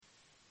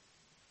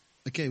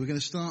Okay, we're going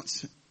to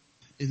start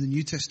in the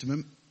New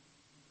Testament.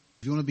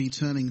 If you want to be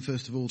turning,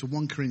 first of all, to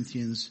 1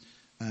 Corinthians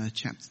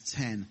chapter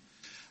 10.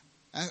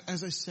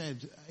 As I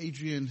said,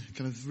 Adrian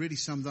kind of really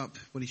summed up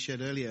what he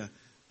shared earlier,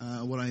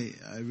 what I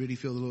really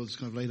feel the Lord's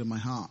kind of laid on my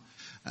heart.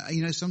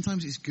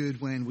 Sometimes it's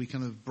good when we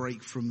kind of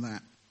break from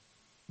that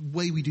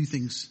way we do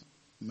things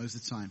most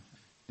of the time.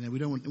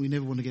 We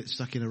never want to get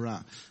stuck in a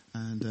rut.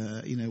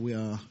 And, we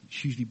are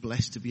hugely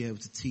blessed to be able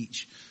to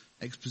teach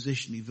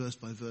expositionally, verse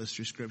by verse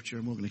through Scripture,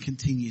 and we're going to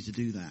continue to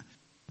do that.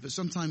 But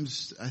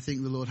sometimes I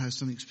think the Lord has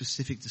something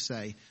specific to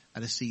say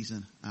at a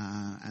season,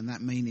 and that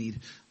may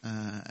need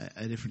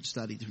a different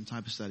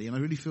type of study. And I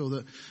really feel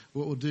that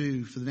what we'll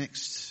do for the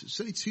next,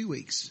 certainly 2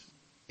 weeks,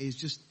 is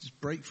just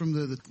break from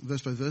the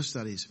verse by verse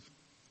studies.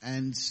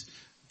 And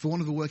for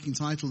one of the working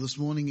title this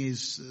morning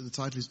the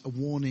title is A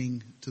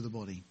Warning to the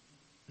Body.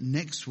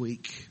 Next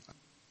week,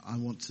 I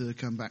want to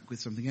come back with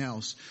something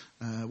else,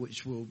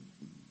 which will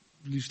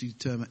loosely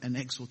term an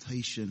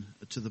exhortation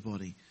to the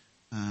body,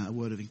 a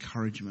word of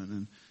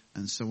encouragement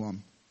and so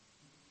on.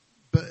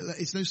 But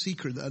it's no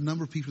secret that a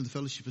number of people in the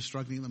fellowship are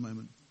struggling at the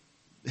moment.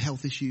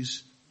 Health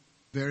issues,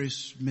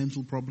 various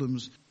mental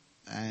problems,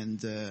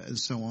 and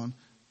so on.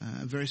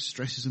 Various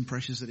stresses and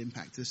pressures that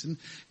impact us. And,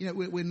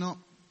 we're not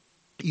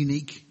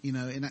unique,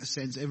 in that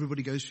sense.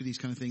 Everybody goes through these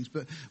kind of things.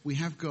 But we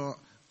have got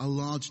a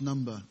large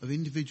number of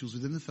individuals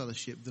within the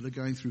fellowship that are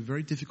going through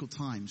very difficult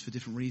times for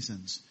different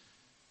reasons.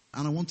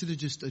 And I wanted to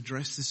just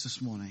address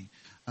this morning.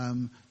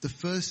 The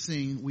first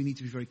thing we need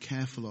to be very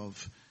careful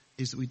of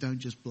is that we don't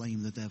just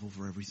blame the devil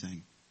for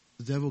everything.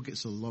 The devil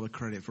gets a lot of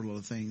credit for a lot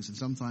of things, and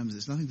sometimes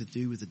it's nothing to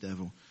do with the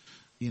devil.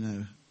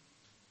 The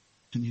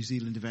New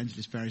Zealand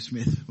evangelist Barry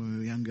Smith, when we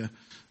were younger,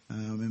 I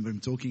remember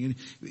him talking, and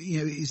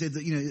he said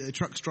that a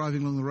truck's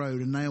driving along the road,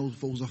 a nail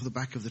falls off the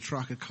back of the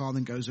truck, a car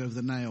then goes over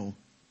the nail.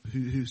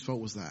 Whose fault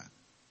was that?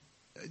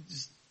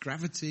 Just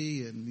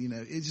gravity, and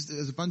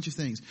there's a bunch of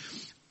things.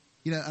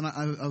 And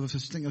I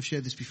think I've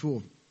shared this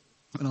before.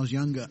 When I was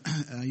younger,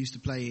 I used to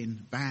play in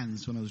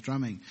bands when I was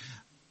drumming.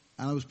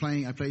 And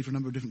I played for a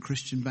number of different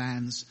Christian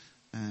bands.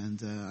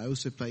 And I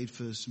also played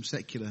for some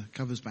secular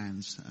covers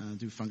bands,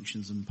 do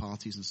functions and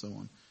parties and so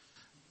on.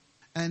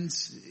 And,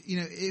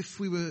 if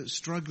we were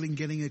struggling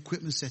getting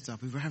equipment set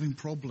up, if we were having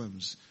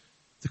problems,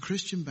 the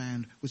Christian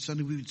band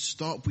we would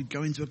stop, we'd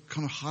go into a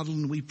kind of huddle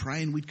and we'd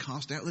pray and we'd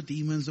cast out the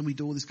demons and we'd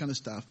do all this kind of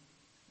stuff.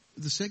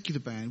 The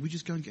secular band, we'd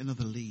just go and get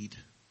another lead.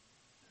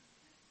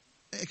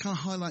 It kind of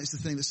highlights the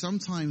thing that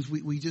sometimes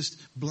we just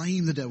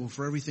blame the devil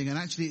for everything, and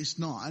actually it's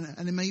not.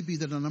 And it may be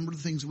that a number of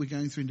the things that we're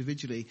going through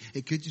individually,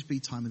 it could just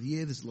be time of the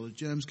year, there's a lot of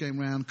germs going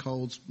around,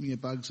 colds,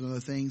 bugs and other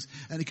things,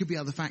 and it could be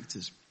other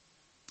factors.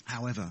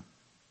 However,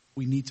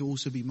 we need to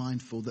also be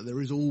mindful that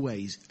there is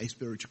always a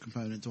spiritual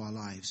component to our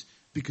lives,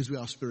 because we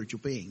are spiritual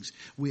beings.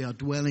 We are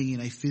dwelling in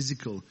a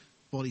physical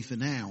body for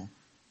now,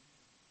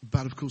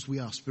 but of course we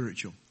are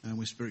spiritual, and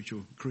we're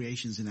spiritual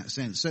creations in that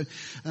sense. So,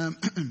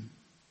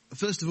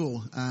 first of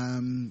all,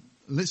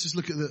 let's just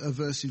look at a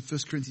verse in 1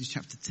 Corinthians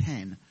chapter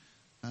 10,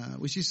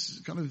 which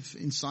is kind of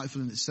insightful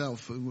in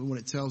itself, what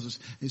it tells us.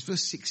 It's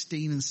verse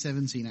 16 and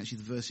 17, actually,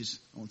 the verses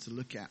I want to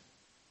look at.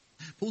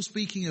 Paul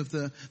speaking of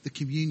the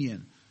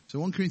communion. So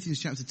 1 Corinthians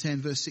chapter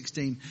 10, verse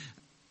 16,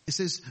 it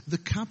says, "The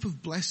cup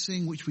of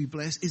blessing which we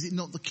bless, is it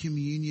not the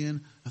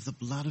communion of the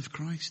blood of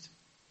Christ?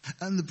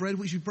 And the bread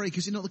which we break,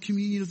 is it not the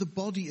communion of the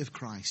body of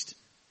Christ?"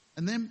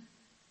 And then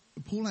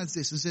Paul adds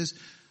this and says,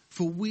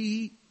 "For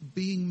we,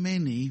 being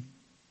many,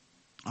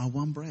 are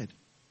one bread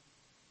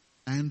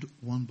and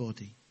one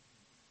body.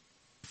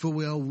 For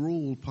we are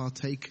all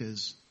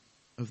partakers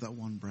of that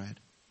one bread."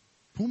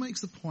 Paul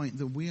makes the point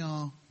that we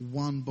are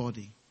one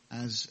body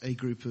as a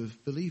group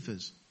of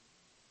believers.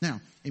 Now,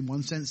 in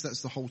one sense,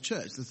 that's the whole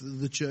church,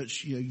 the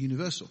church,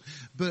 universal.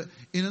 But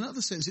in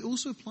another sense, it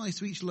also applies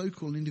to each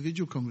local and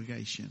individual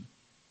congregation.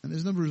 And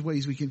there's a number of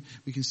ways we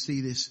can see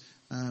this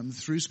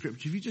through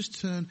Scripture. If you just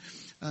turn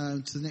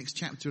to the next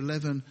chapter,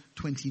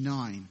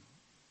 11:29.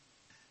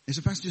 It's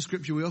a passage of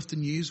Scripture we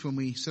often use when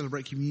we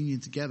celebrate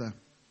communion together.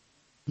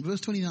 In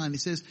verse 29,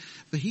 it says,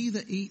 "For he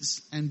that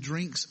eats and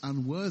drinks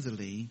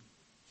unworthily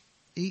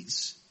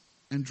eats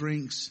and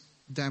drinks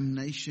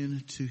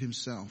damnation to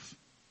himself,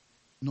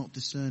 not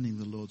discerning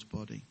the Lord's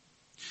body."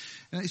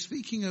 Now, it's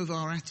speaking of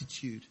our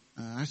attitude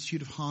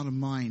of heart and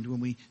mind when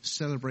we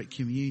celebrate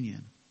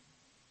communion.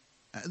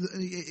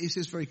 It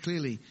says very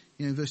clearly,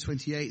 in verse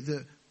 28,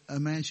 that a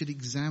man should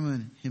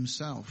examine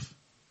himself.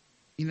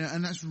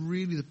 And that's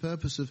really the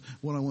purpose of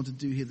what I want to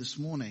do here this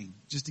morning,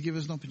 just to give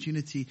us an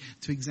opportunity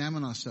to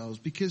examine ourselves,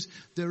 because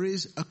there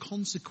is a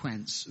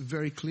consequence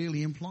very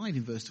clearly implied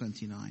in verse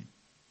 29.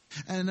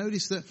 And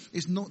notice that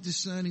it's not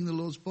discerning the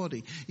Lord's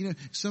body.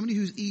 Somebody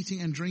who's eating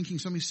and drinking,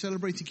 somebody who's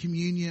celebrating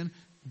communion,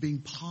 being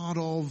part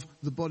of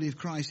the body of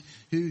Christ,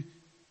 who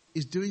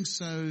is doing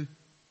so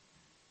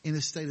in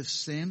a state of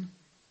sin,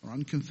 or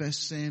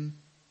unconfessed sin,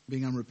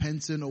 being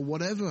unrepentant, or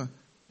whatever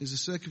is the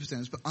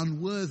circumstance, but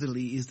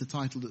unworthily is the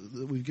title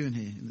that we've given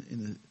here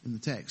in the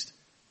text.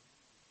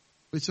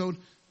 We're told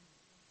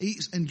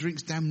eats and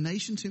drinks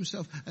damnation to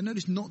himself. And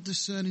notice, not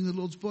discerning the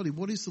Lord's body.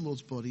 What is the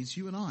Lord's body? It's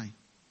you and I.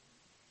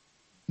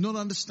 Not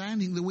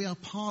understanding that we are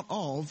part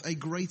of a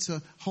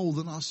greater whole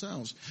than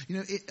ourselves.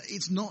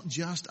 It's not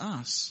just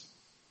us.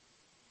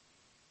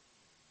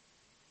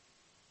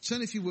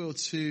 Turn, if you will,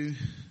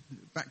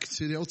 back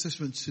to the Old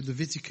Testament, to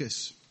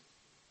Leviticus,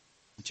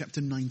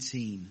 chapter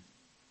 19.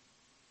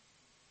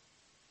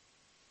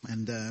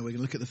 And we're going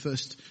to look at the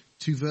first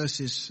 2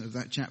 verses of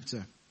that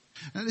chapter.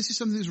 Now, this is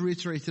something that's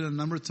reiterated a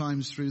number of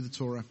times through the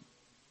Torah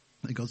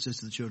that God says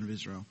to the children of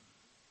Israel.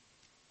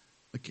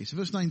 Okay, so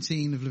verse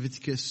 19 of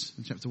Leviticus,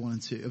 chapter 1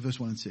 and 2, verse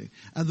 1 and 2.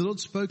 And the Lord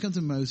spoke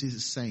unto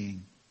Moses,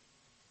 saying,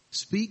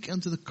 Speak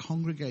unto the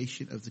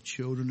congregation of the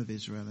children of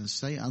Israel, and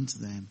say unto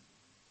them,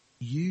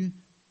 You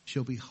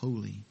shall be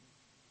holy,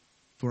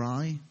 for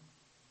I,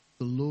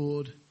 the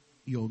Lord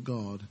your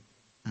God,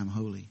 am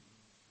holy.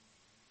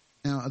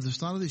 Now, at the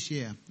start of this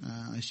year,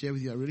 I shared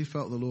with you, I really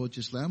felt the Lord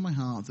just lay on my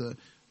heart that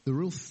the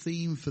real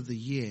theme for the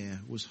year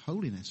was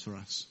holiness for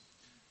us.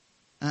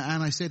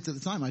 And I said at the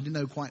time, I didn't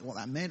know quite what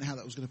that meant, how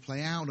that was going to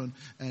play out,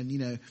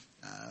 and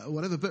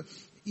whatever. But,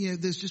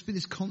 there's just been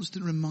this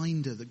constant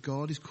reminder that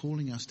God is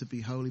calling us to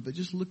be holy. But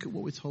just look at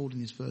what we're told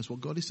in this verse,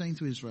 what God is saying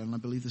to Israel. And I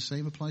believe the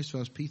same applies to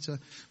us. Peter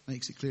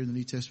makes it clear in the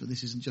New Testament,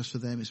 this isn't just for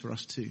them, it's for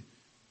us too.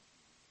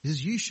 He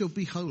says, you shall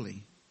be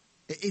holy.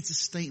 It's a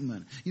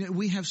statement.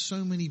 We have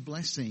so many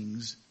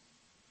blessings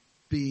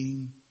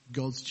being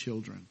God's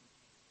children.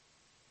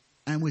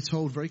 And we're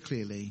told very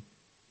clearly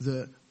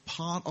that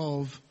part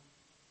of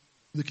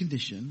the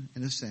condition,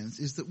 in a sense,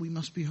 is that we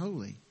must be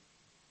holy.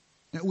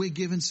 Now, we're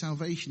given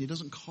salvation. It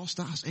doesn't cost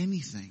us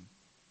anything.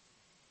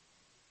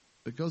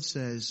 But God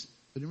says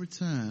that in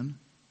return,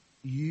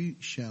 you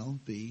shall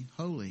be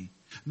holy.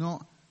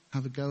 Not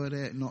have a go at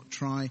it, not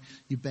try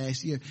your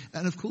best.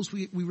 And of course,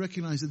 we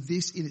recognize that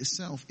this in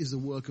itself is the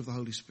work of the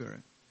Holy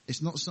Spirit.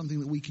 It's not something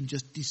that we can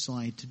just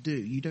decide to do.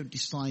 You don't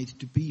decide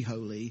to be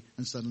holy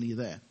and suddenly you're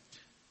there.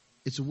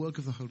 It's a work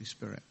of the Holy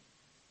Spirit.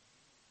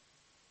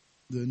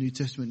 The New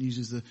Testament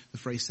uses the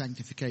phrase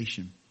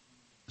sanctification,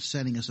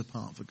 setting us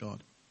apart for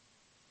God.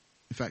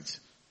 In fact,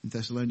 in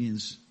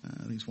Thessalonians,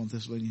 I think it's 1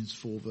 Thessalonians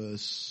 4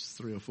 verse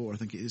 3 or 4, I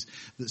think it is,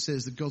 that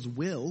says that God's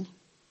will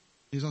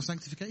is our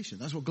sanctification.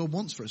 That's what God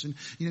wants for us. And,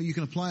 you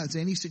can apply it to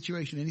any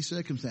situation, any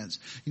circumstance.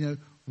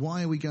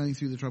 Why are we going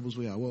through the troubles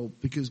we are? Well,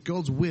 because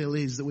God's will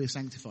is that we're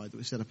sanctified, that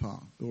we're set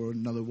apart. Or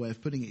another way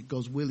of putting it,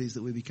 God's will is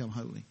that we become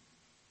holy.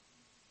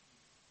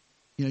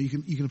 You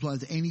can apply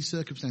it to any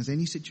circumstance,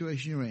 any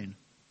situation you're in.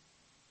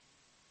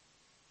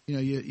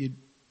 You're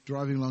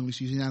driving along,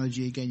 let's use the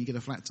analogy again, you get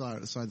a flat tire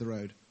at the side of the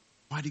road.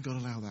 Why did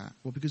God allow that?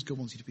 Well, because God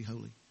wants you to be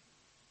holy.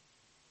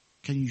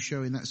 Can you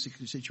show in that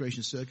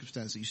situation,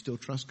 circumstance, that you still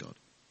trust God?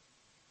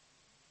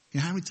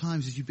 How many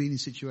times have you been in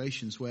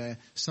situations where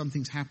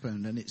something's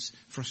happened and it's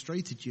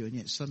frustrated you, and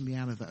yet suddenly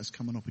out of that has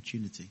come an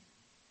opportunity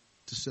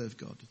to serve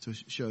God, to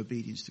show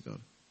obedience to God,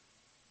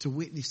 to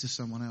witness to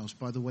someone else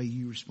by the way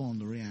you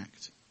respond or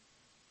react?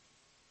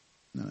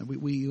 No,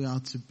 we are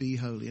to be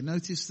holy. And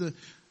notice the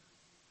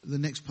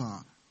next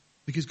part,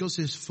 because God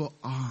says, for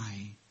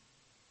I.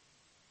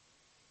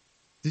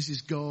 This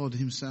is God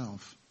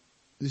himself.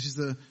 This is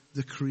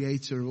the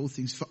creator of all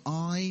things. For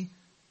I,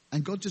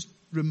 and God just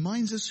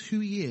reminds us who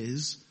he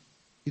is.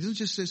 He doesn't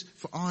just say,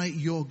 for I,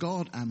 your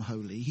God, am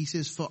holy. He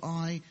says, for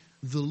I,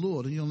 the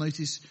Lord. And you'll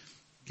notice,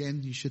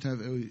 again, you should have,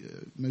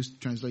 most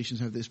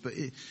translations have this, but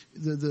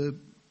the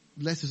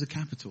letters are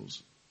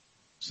capitals.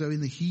 So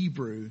in the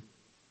Hebrew,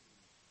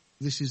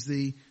 this is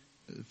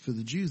for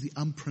the Jews, the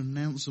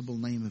unpronounceable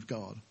name of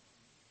God.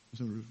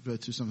 It's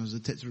referred to sometimes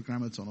as the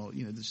tetragrammaton, or,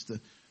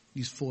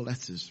 these 4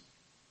 letters.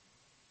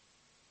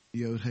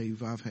 Yod, He,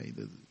 Vav, He,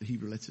 the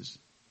Hebrew letters.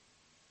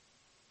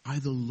 I,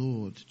 the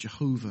Lord,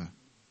 Jehovah.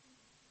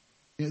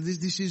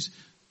 This is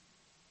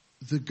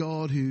the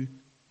God who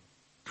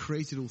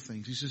created all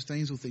things, who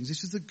sustains all things.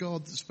 This is the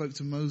God that spoke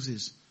to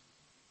Moses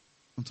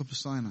on top of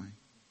Sinai.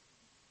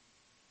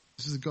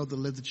 This is the God that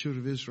led the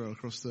children of Israel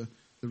across the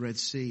Red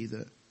Sea,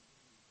 that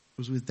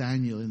was with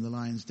Daniel in the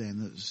lion's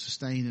den, that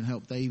sustained and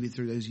helped David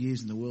through those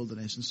years in the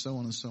wilderness, and so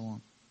on and so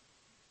on.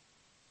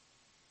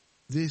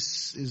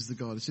 This is the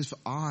God. It says, for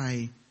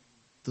I,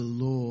 the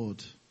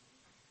Lord,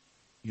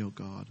 your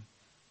God.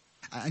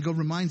 And God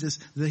reminds us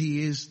that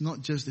he is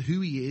not just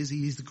who he is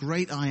the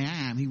great I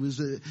am. He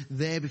was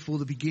there before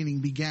the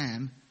beginning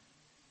began.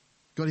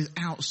 God is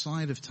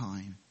outside of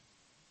time.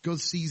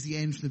 God sees the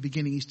end from the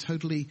beginning. He's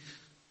totally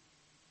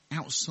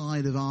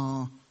outside of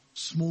our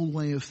small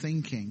way of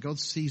thinking. God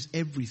sees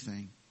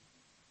everything.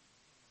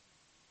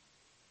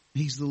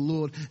 He's the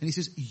Lord. And he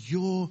says,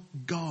 your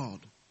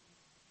God.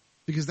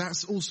 Because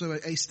that's also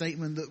a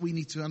statement that we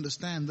need to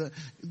understand,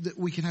 that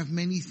we can have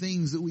many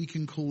things that we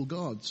can call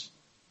gods.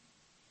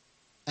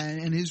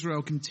 And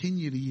Israel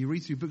continually, you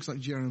read through books like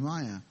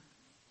Jeremiah,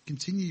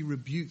 continually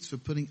rebuked for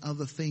putting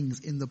other things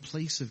in the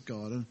place of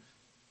God. And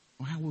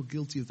how we're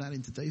guilty of that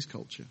in today's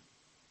culture.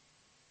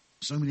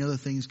 So many other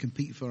things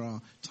compete for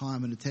our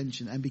time and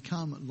attention and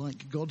become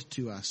like God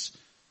to us.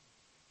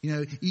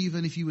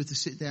 Even if you were to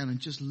sit down and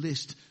just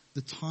list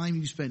the time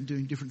you spent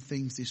doing different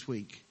things this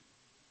week,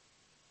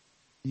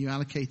 and you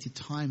allocated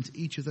time to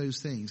each of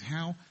those things,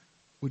 how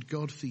would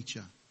God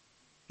feature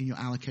in your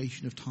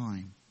allocation of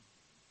time?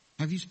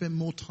 Have you spent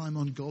more time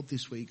on God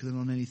this week than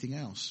on anything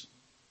else?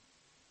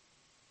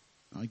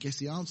 I guess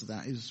the answer to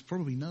that is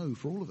probably no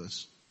for all of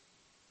us.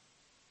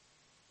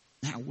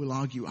 Now we'll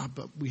argue,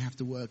 but we have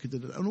to work,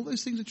 and all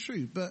those things are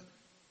true, but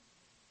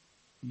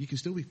you can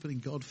still be putting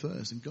God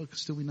first, and God can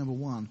still be number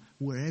one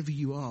wherever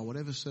you are,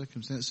 whatever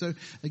circumstance. So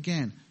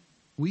again,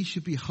 we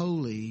should be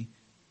holy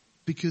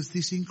because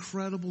this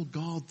incredible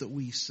God that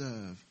we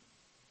serve,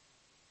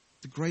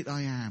 the great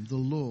I am, the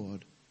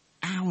Lord,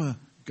 our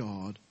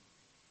God,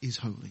 is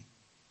holy.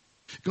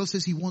 God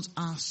says he wants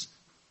us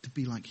to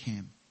be like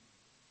him.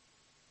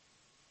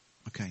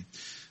 Okay,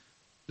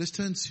 let's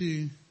turn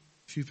to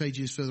a few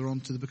pages further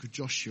on to the book of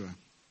Joshua.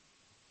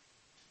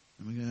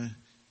 And we're going to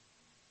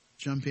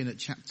jump in at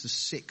chapter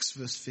 6,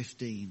 verse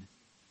 15.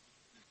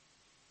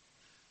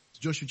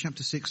 Joshua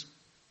chapter 6,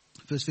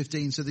 verse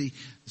 15. So the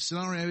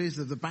scenario is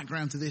that the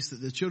background to this, that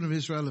the children of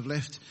Israel have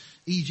left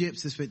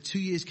Egypt. They spent 2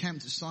 years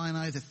camped at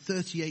Sinai. They're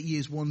 38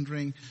 years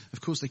wandering.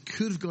 Of course, they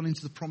could have gone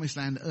into the promised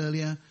land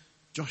earlier.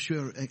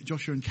 Joshua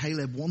and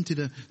Caleb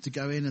wanted to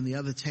go in, and the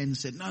other 10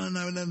 said, no,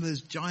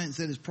 there's giants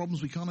there, there's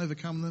problems, we can't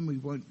overcome them, we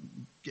won't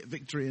get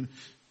victory. And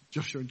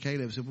Joshua and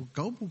Caleb said, well,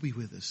 God will be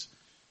with us.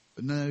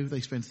 But no,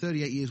 they spent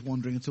 38 years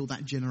wandering until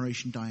that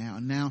generation died out,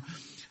 and now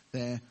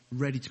they're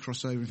ready to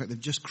cross over. In fact, they've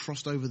just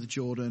crossed over the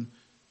Jordan,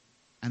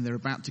 and they're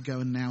about to go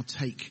and now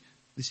take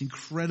this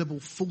incredible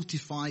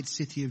fortified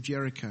city of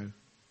Jericho.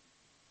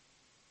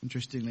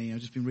 Interestingly,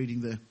 I've just been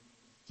reading the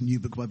new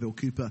book by Bill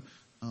Cooper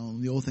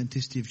on the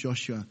authenticity of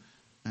Joshua.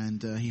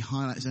 And he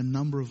highlights a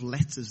number of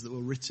letters that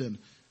were written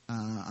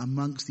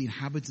amongst the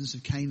inhabitants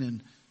of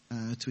Canaan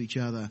to each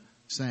other,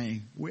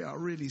 saying, we are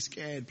really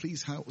scared,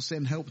 please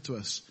send help to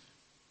us.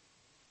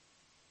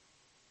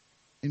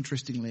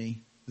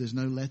 Interestingly, there's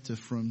no letter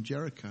from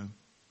Jericho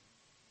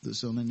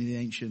that's on any of the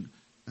ancient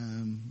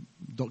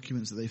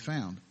documents that they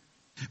found.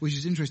 Which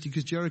is interesting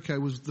because Jericho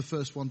was the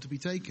first one to be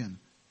taken.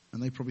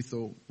 And they probably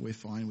thought, we're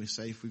fine, we're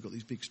safe, we've got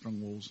these big strong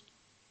walls.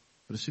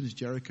 But as soon as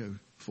Jericho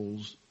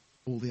falls,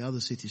 all the other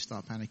cities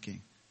start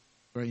panicking.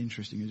 Very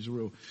interesting. It's a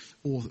real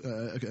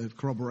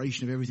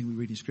corroboration of everything we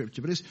read in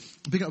Scripture. But let's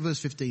pick up verse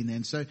 15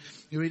 then. So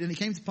you read, and it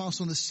came to pass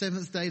on the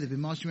seventh day, they've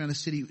been marching around the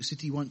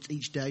city once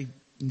each day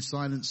in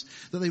silence,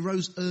 that they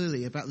rose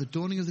early about the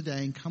dawning of the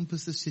day and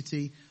compassed the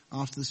city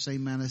after the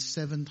same manner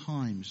 7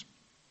 times.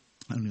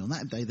 Only on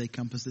that day they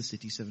compassed the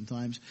city 7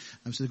 times.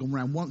 So they've gone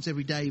around once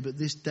every day, but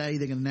this day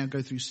they're going to now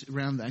go through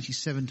around actually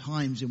 7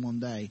 times in one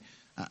day.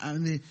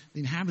 And the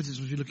inhabitants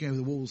were looking over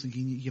the walls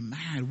thinking, you're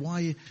mad,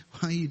 why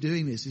are you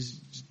doing this? This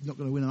is not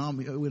going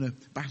to win a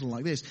battle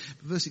like this.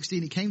 But verse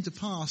 16, it came to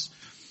pass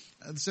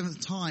at the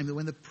 7th time that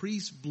when the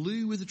priests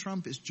blew with the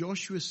trumpets,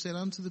 Joshua said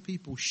unto the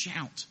people,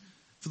 shout,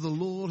 for the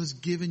Lord has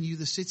given you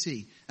the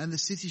city, and the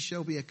city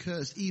shall be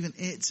accursed, even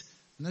it,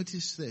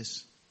 notice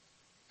this,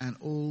 and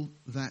all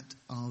that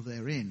are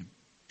therein.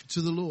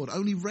 To the Lord,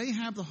 only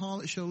Rahab the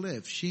harlot shall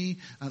live, she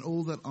and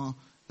all that are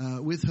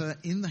with her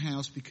in the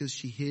house, because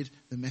she hid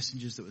the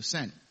messengers that were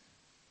sent.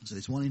 So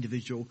there's one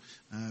individual,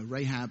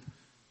 Rahab,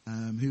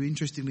 who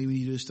interestingly when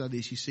you do a study,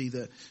 you see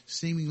that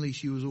seemingly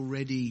she was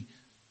already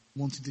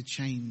wanting to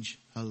change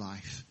her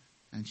life.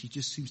 And she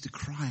just seems to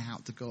cry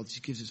out to God.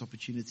 She gives this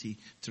opportunity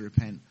to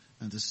repent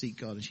and to seek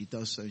God, and she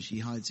does so. She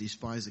hides these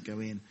spies that go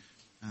in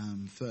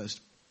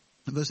first.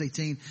 Verse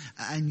 18,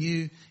 and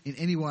you in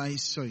any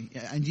ways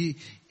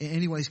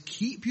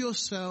keep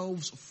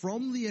yourselves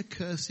from the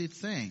accursed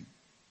thing,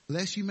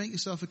 lest you make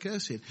yourself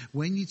accursed,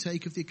 when you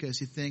take of the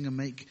accursed thing and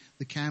make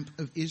the camp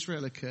of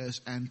Israel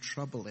accursed and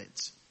trouble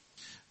it.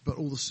 But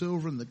all the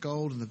silver and the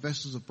gold and the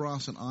vessels of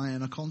brass and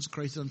iron are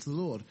consecrated unto the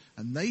Lord,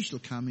 and they shall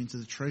come into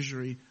the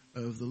treasury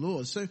of the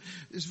Lord. So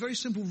it's a very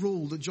simple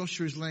rule that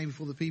Joshua is laying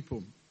before the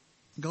people.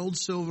 Gold,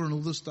 silver and all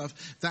this stuff,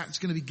 that's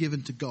going to be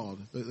given to God,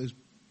 those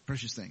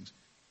precious things.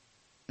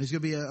 There's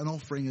going to be an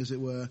offering, as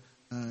it were,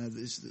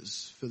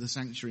 this for the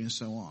sanctuary and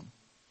so on.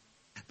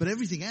 But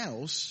everything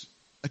else,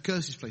 a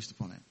curse is placed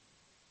upon it.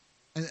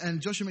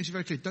 And Joshua makes it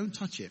very clear, don't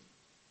touch it.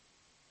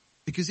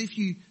 Because if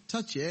you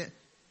touch it,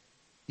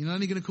 you're not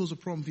only going to cause a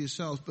problem for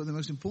yourselves, but the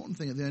most important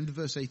thing at the end of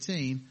verse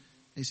 18,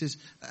 it says,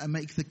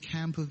 make the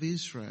camp of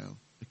Israel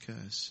a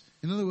curse.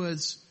 In other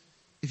words,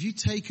 if you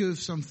take of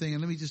something,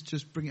 and let me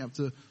just bring it up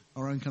to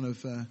our own kind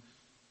of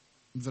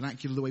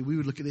vernacular, the way we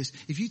would look at this.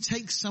 If you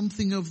take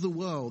something of the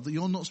world that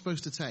you're not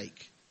supposed to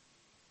take,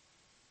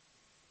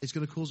 it's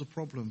going to cause a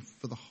problem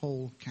for the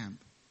whole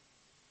camp.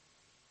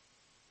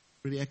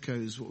 Really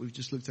echoes what we've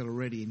just looked at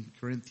already in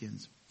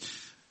Corinthians.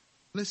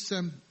 Let's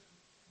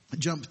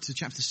jump to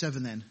chapter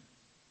 7 then.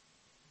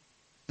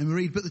 And we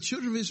read, but the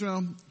children of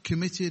Israel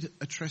committed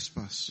a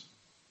trespass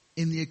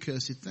in the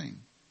accursed thing.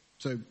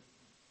 So,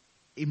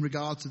 in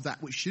regard to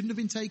that which shouldn't have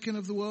been taken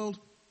of the world,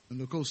 and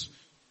of course,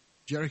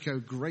 Jericho,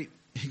 great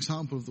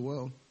example of the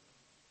world.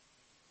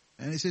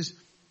 And it says,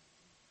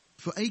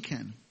 for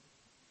Achan,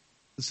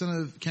 the son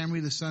of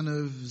Camri, the son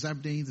of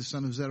Zabdi, the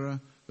son of Zerah,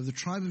 of the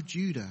tribe of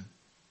Judah.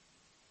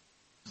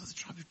 Oh, the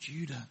tribe of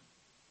Judah.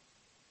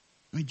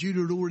 I mean,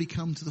 Judah had already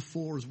come to the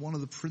fore as one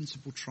of the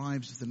principal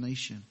tribes of the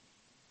nation.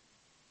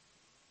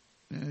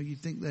 You know, you'd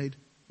think they'd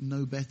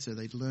know better,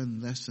 they'd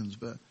learn lessons,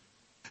 but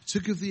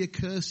took of the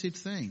accursed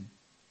thing.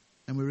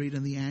 And we read,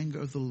 and the anger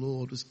of the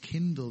Lord was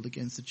kindled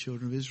against the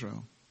children of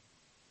Israel.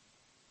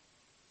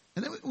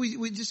 And then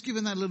we're just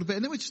given that a little bit.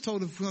 And then we're just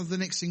told of one of the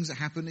next things that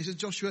happened. It says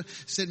Joshua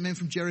sent men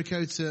from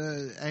Jericho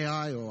to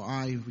Ai, or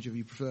Ai, whichever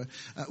you prefer,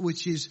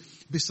 which is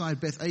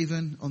beside Beth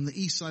Aven on the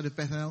east side of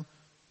Bethel.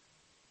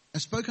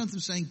 And spoke unto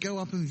them, saying, go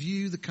up and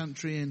view the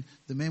country. And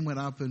the men went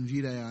up and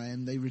viewed Ai.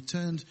 And they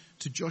returned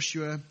to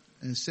Joshua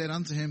and said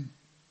unto him,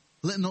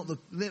 let not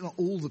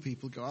all the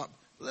people go up,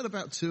 but let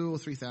about 2,000 or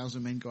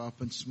 3,000 men go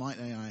up and smite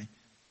Ai.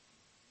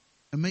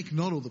 And make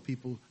not all the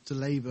people to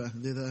labour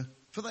thither,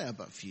 for they are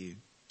but few.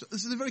 So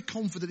this is a very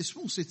confident, a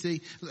small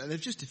city. They've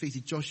just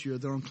defeated Joshua.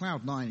 They're on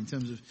cloud 9 in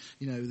terms of,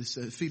 this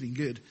feeling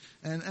good.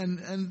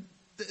 And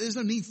there's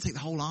no need to take the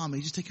whole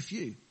army, just take a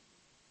few.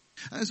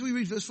 As we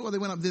read verse 4, they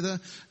went up thither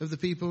of the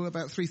people,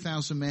 about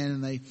 3,000 men,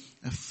 and they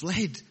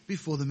fled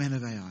before the men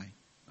of Ai.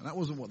 And that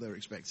wasn't what they were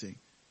expecting.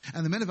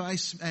 And the men of Ai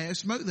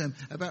smote them,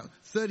 about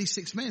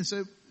 36 men.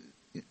 So,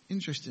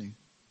 interesting.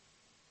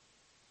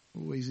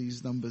 Always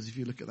these numbers, if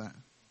you look at that.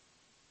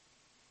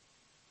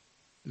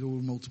 There's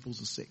all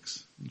multiples of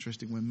 6.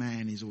 Interesting when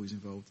man is always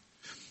involved.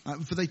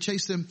 For they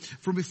chased them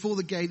from before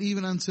the gate,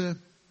 even unto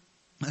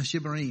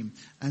Shebarim,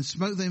 and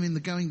smote them in the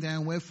going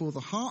down, wherefore the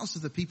hearts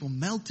of the people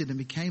melted and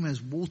became as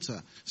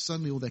water.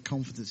 Suddenly all their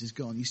confidence is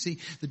gone. You see,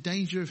 the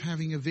danger of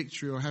having a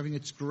victory or having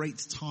a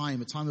great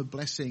time, a time of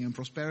blessing and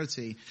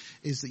prosperity,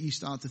 is that you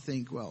start to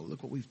think, well,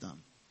 look what we've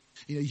done.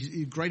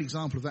 A great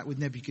example of that with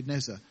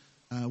Nebuchadnezzar,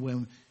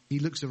 when he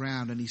looks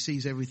around and he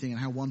sees everything and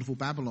how wonderful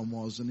Babylon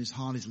was, and his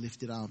heart is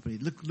lifted up, and he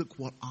look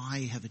what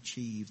I have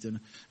achieved. And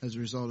as a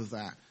result of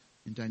that,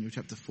 in Daniel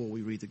chapter 4,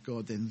 we read that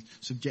God then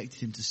subjected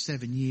him to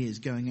 7 years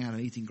going out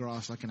and eating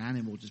grass like an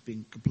animal, just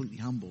being completely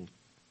humbled.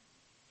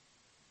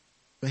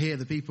 But here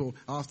the people,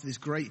 after this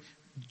great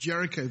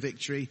Jericho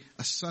victory,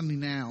 are suddenly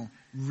now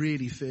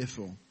really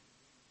fearful.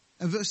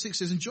 And verse 6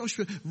 says, and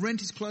Joshua rent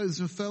his clothes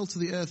and fell to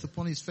the earth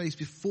upon his face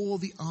before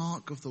the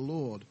ark of the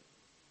Lord.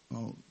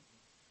 Well,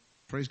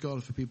 praise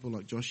God for people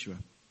like Joshua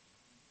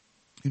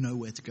who know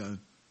where to go.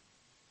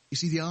 You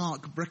see, the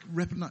ark,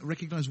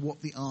 recognize what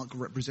the ark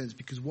represents,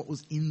 because what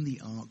was in the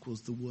ark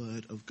was the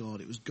word of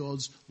God. It was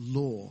God's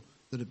law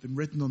that had been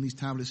written on these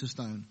tablets of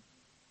stone.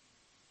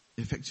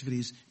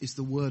 Effectively, it's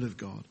the word of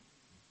God.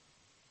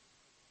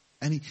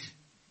 And he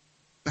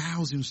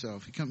bows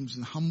himself. He comes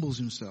and humbles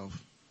himself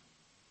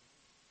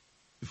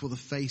before the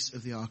face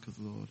of the ark of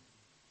the Lord.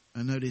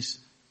 And notice,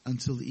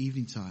 until the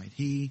eventide,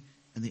 he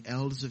and the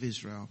elders of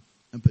Israel,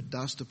 and put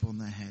dust upon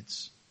their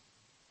heads.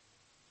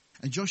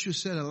 And Joshua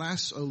said,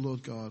 alas, O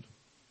Lord God,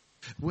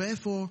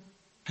 wherefore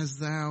hast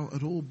thou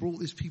at all brought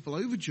this people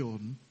over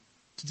Jordan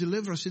to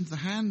deliver us into the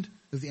hand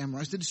of the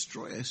Amorites to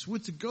destroy us?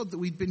 Would to God that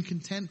we'd been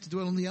content to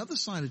dwell on the other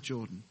side of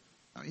Jordan.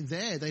 I mean,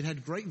 there they'd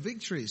had great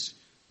victories.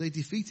 They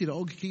defeated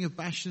Og, king of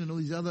Bashan, and all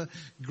these other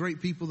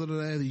great people that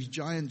are there, these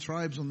giant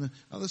tribes on the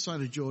other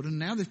side of Jordan.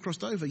 Now they've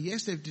crossed over.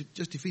 Yes, they've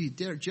just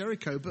defeated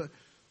Jericho, but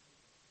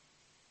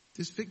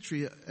this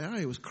victory at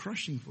Ai was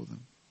crushing for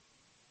them.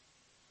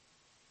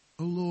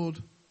 Oh Lord,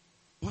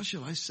 what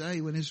shall I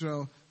say when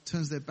Israel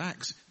turns their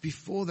backs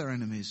before their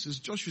enemies? As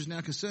Joshua is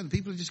now concerned,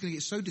 people are just going to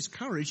get so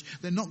discouraged,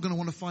 they're not going to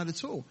want to fight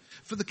at all.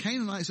 For the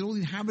Canaanites and all the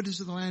inhabitants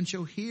of the land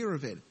shall hear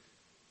of it,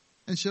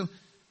 and shall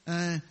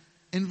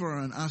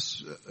environ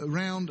us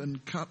around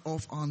and cut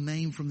off our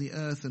name from the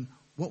earth. And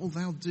what wilt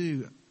thou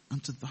do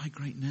unto thy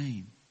great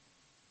name?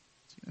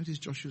 So you notice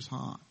Joshua's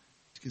heart.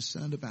 He's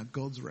concerned about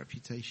God's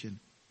reputation.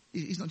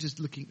 He's not just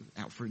looking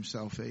out for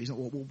himself. He's not,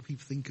 what will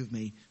people think of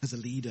me as a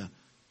leader?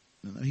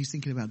 No, he's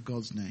thinking about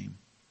God's name.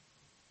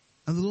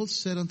 And the Lord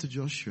said unto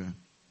Joshua,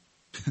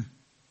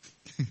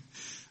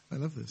 I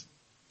love this.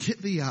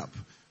 Get thee up.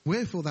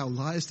 Wherefore thou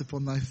liest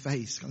upon thy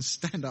face. Come on,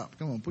 stand up.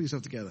 Come on, put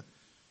yourself together.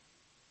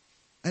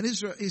 And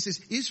Israel, it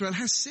says, Israel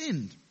has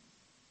sinned.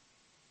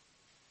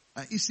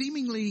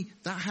 Seemingly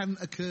that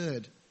hadn't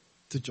occurred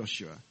to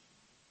Joshua.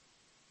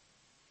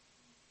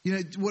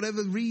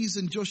 Whatever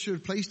reason Joshua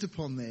had placed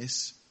upon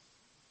this,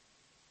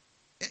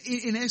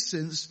 in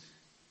essence,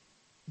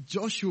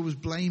 Joshua was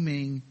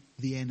blaming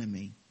the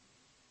enemy.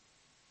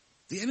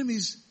 The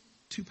enemy's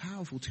too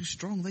powerful, too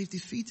strong. They've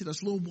defeated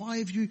us. Lord, why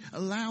have you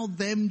allowed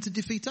them to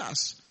defeat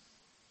us?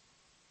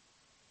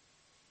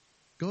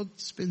 God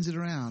spins it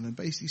around and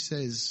basically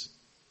says,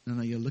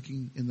 no, you're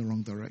looking in the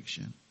wrong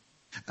direction.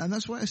 And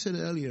that's why I said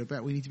earlier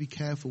about we need to be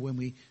careful when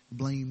we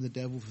blame the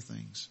devil for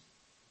things.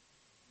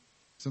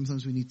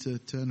 Sometimes we need to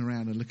turn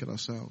around and look at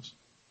ourselves.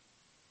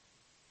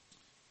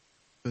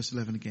 Verse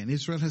 11 again.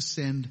 Israel has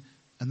sinned,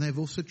 and they have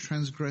also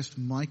transgressed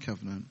my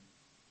covenant,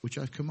 which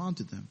I've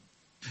commanded them.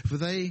 For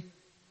they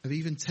have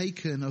even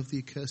taken of the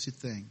accursed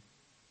thing,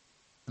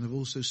 and have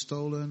also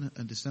stolen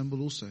and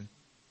dissembled also.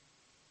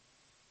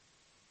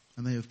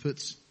 And they have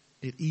put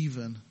it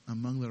even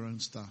among their own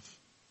stuff.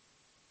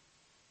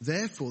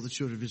 Therefore the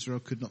children of Israel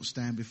could not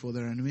stand before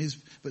their enemies,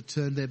 but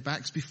turned their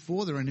backs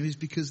before their enemies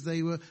because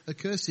they were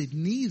accursed.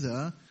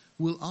 Neither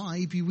will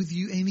I be with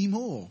you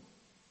anymore,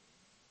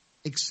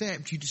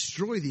 except you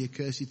destroy the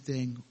accursed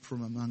thing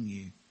from among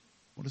you.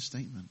 What a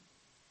statement.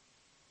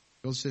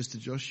 God says to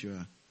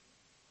Joshua,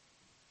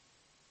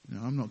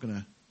 I'm not going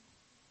to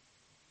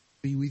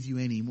be with you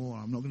anymore.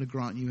 I'm not going to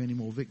grant you any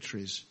more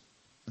victories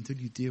until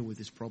you deal with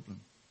this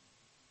problem.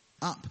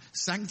 Up,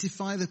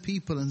 sanctify the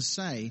people and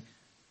say,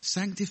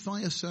 sanctify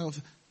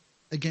yourself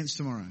against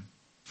tomorrow.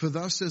 For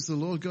thus says the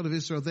Lord God of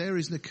Israel, there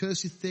is an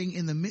accursed thing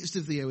in the midst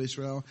of thee, O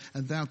Israel,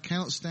 and thou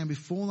cannot stand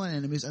before thine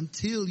enemies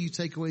until you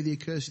take away the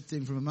accursed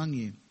thing from among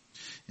you.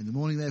 In the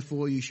morning,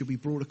 therefore, you shall be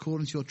brought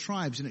according to your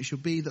tribes, and it shall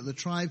be that the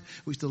tribe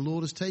which the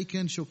Lord has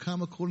taken shall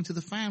come according to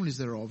the families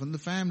thereof, and the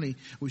family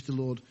which the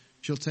Lord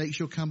shall take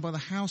shall come by the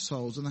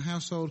households, and the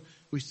household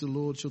which the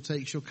Lord shall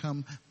take shall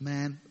come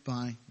man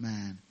by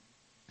man.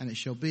 And it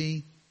shall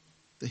be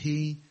that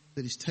he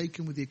that is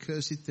taken with the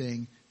accursed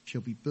thing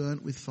shall be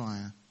burnt with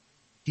fire,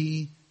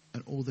 he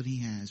and all that he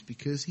has,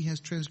 because he has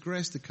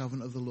transgressed the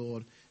covenant of the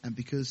Lord, and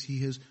because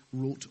he has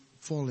wrought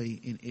folly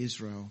in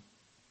Israel.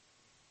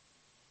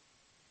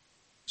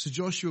 So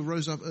Joshua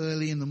rose up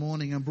early in the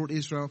morning and brought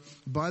Israel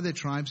by their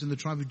tribes, and the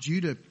tribe of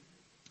Judah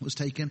was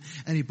taken,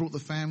 and he brought the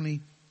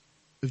family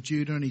of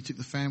Judah, and he took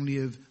the family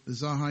of the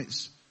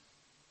Zarhites,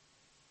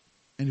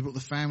 and he brought the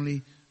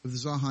family of the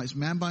Zarhites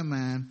man by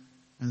man,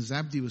 and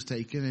Zabdi was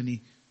taken, and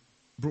he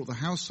brought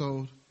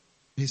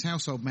his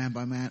household man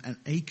by man, and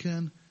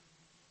Achan,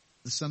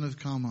 the son of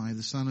Carmi,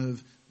 the son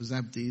of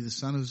Zabdi, the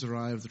son of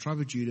Zariah of the tribe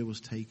of Judah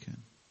was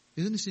taken.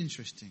 Isn't this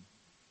interesting?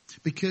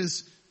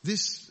 Because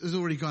this has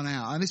already gone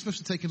out, and this must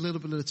have taken a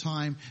little bit of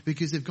time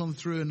because they've gone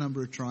through a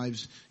number of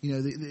tribes.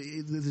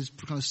 There's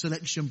kind of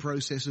selection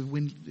process of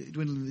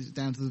dwindling it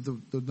down to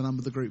the number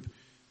of the group.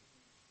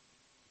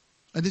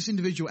 And this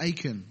individual,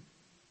 Achan,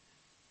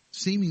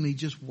 seemingly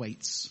just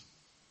waits.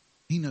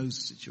 He knows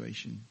the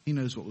situation. He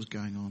knows what was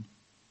going on.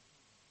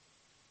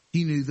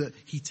 He knew that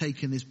he'd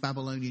taken this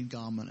Babylonian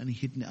garment and he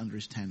hidden it under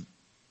his tent.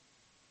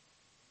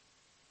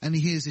 And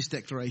he hears this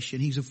declaration.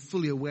 He's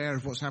fully aware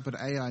of what's happened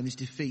to Ai and his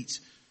defeat.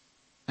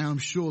 And I'm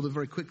sure that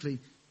very quickly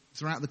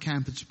throughout the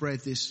camp had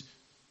spread this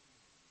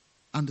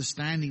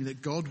understanding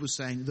that God was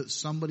saying that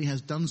somebody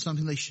has done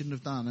something they shouldn't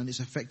have done, and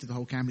it's affected the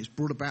whole camp. It's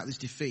brought about this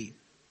defeat.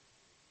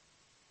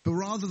 But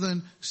rather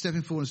than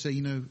stepping forward and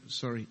say,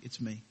 sorry,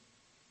 it's me.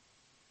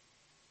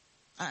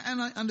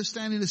 And I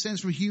understand in a sense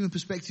from a human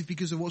perspective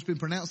because of what's been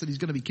pronounced that he's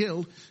going to be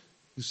killed.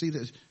 You see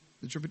that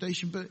the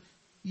trepidation, but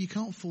you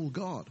can't fool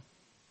God.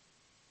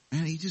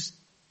 And he just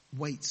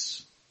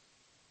waits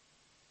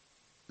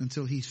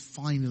until he's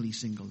finally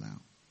singled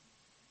out.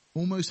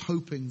 Almost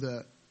hoping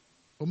that,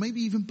 or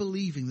maybe even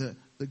believing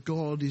that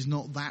God is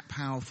not that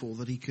powerful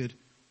that he could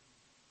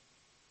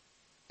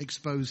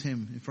expose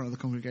him in front of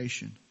the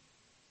congregation.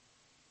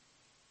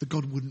 That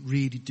God wouldn't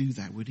really do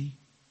that, would he?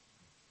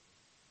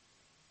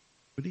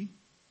 Would he?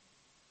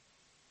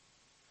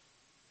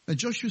 And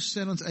Joshua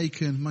said unto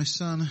Achan, my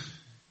son,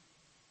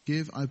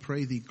 give, I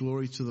pray thee,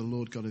 glory to the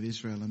Lord God of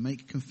Israel, and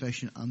make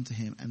confession unto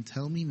him, and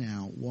tell me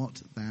now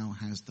what thou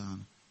hast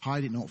done.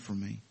 Hide it not from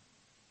me.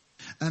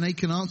 And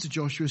Achan answered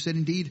Joshua, said,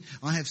 indeed,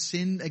 I have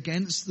sinned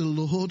against the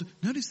Lord.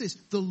 Notice this,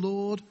 the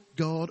Lord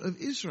God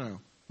of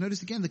Israel.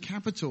 Notice again the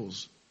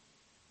capitals.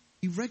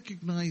 He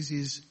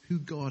recognizes who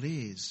God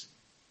is,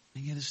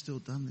 and yet has still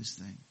done this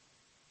thing.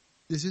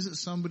 This isn't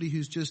somebody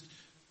who's just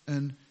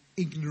an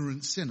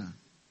ignorant sinner.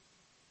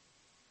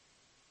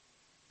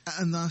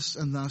 And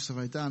thus have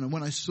I done. And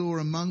when I saw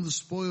among the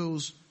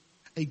spoils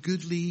a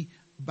goodly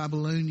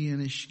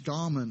Babylonianish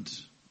garment,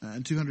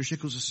 and 200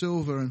 shekels of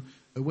silver, and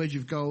a wedge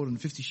of gold,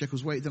 and 50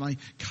 shekels weight, then I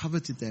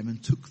coveted them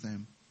and took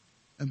them.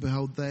 And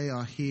behold, they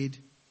are hid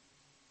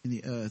in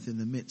the earth in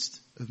the midst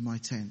of my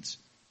tent,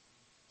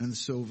 and the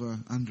silver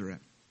under it.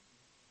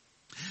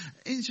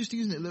 Interesting,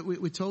 isn't it? That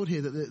we're told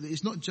here that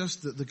it's not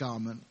just the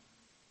garment,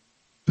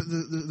 but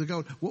the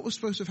gold. What was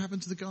supposed to have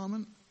happened to the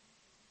garment?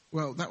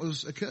 Well, that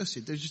was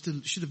accursed. They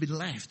should have been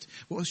left.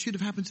 What should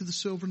have happened to the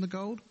silver and the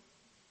gold?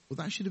 Well,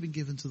 that should have been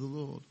given to the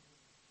Lord.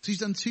 So he's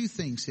done two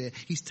things here.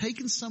 He's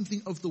taken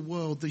something of the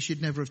world that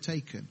should never have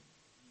taken.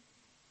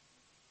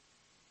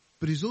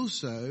 But he's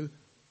also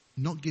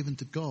not given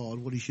to God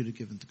what he should have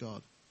given to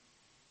God.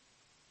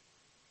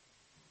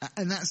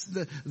 And that's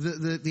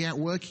the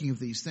outworking of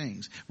these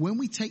things. When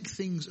we take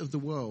things of the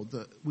world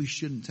that we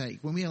shouldn't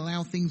take, when we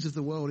allow things of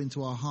the world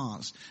into our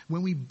hearts,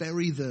 when we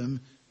bury them,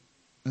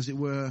 as it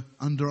were,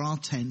 under our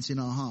tents in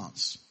our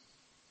hearts,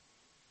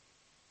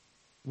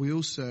 we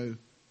also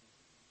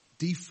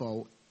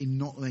default in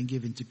not then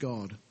giving to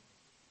God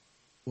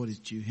what is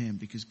due him,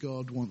 because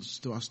God wants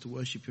us to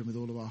worship him with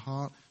all of our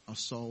heart, our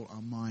soul,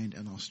 our mind,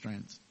 and our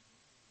strength.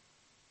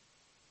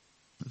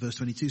 Verse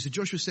 22, so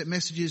Joshua sent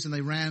messages, and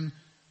they ran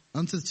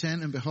unto the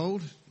tent, and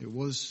behold, it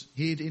was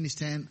hid in his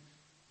tent,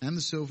 and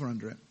the silver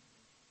under it.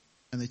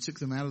 And they took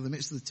them out of the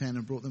midst of the tent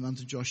and brought them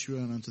unto Joshua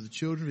and unto the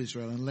children of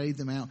Israel and laid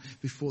them out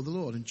before the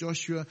Lord. And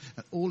Joshua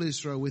and all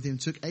Israel with him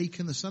took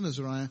Achan the son of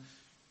Zariah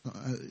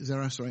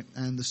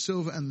and the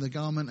silver and the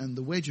garment and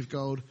the wedge of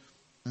gold,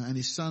 and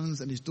his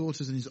sons and his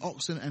daughters and his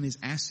oxen and his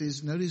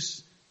asses.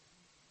 Notice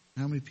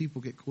how many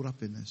people get caught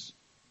up in this.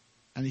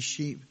 And his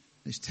sheep,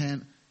 his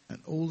tent, and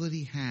all that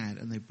he had,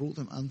 and they brought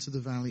them unto the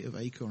valley of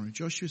Achor. And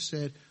Joshua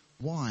said,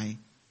 why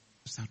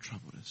hast thou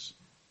troubled us?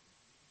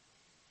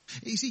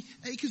 You see,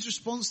 Achan's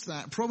response to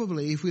that,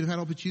 probably, if we'd have had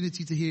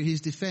opportunity to hear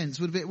his defense,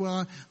 would have been,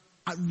 well,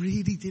 I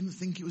really didn't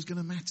think it was going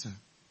to matter.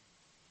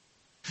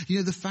 You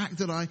know, the fact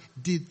that I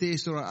did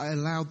this or I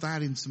allowed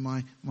that into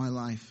my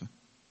life,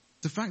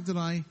 the fact that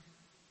I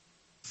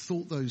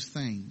thought those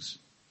things,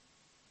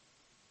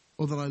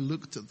 or that I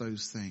looked at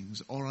those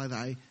things, or that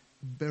I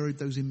buried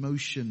those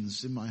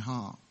emotions in my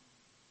heart,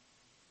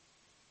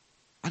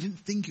 I didn't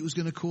think it was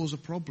going to cause a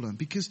problem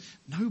because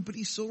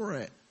nobody saw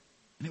it.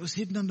 And it was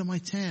hidden under my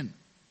tent.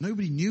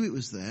 Nobody knew it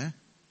was there.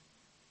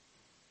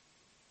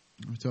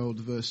 We're told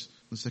the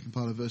second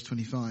part of verse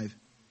 25.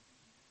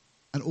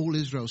 And all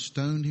Israel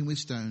stoned him with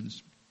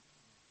stones.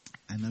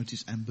 And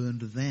notice, and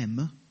burned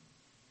them.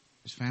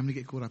 His family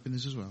get caught up in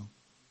this as well.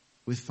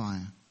 With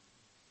fire.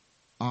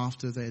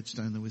 After they had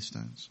stoned them with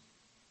stones.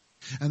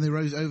 And they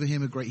rose over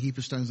him a great heap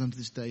of stones unto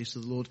this day. So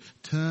the Lord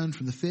turned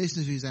from the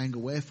fierceness of his anger.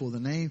 Wherefore the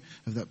name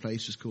of that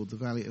place was called the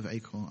Valley of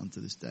Achor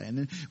unto this day. And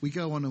then we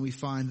go on and we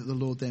find that the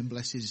Lord then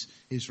blesses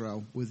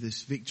Israel with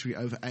this victory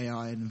over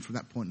Ai. And from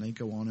that point they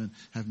go on and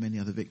have many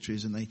other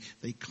victories. And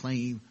they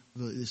claim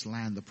this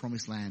land, the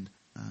promised land,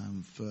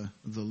 for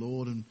the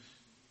Lord. And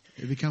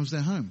it becomes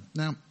their home.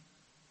 Now,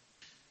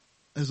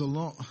 there's a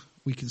lot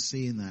we can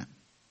see in that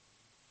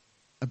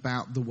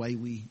about the way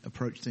we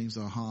approach things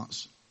with our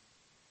hearts.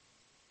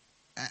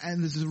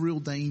 And there's a real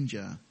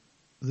danger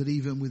that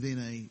even within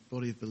a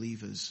body of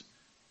believers,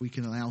 we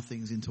can allow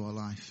things into our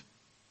life,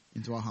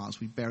 into our hearts.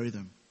 We bury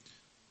them.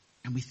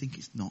 And we think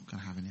it's not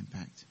going to have an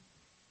impact.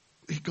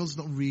 God's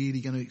not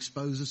really going to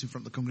expose us in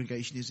front of the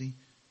congregation, is he?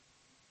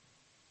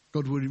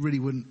 God really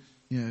wouldn't,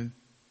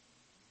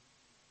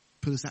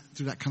 put us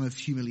through that kind of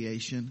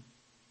humiliation.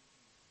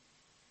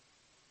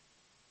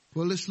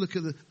 Well, let's look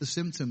at the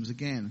symptoms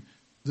again.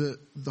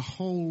 The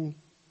whole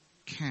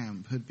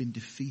camp had been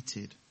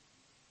defeated.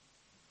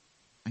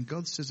 And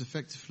God says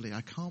effectively, I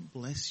can't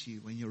bless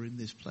you when you're in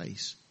this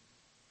place.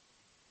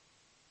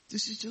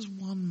 This is just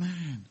one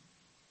man.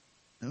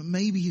 Now,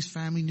 maybe his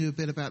family knew a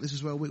bit about this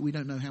as well. We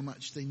don't know how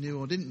much they knew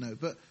or didn't know,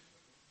 but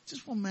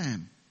just one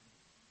man.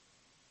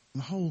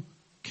 And the whole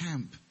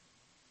camp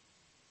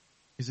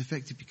is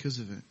affected because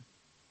of it.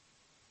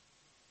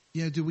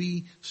 Do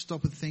we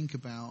stop and think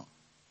about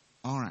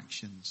our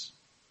actions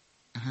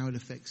and how it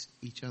affects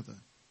each other?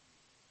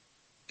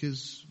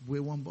 Because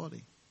we're one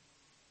body.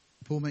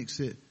 Paul makes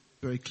it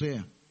very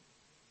clear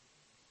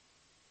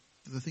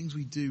that the things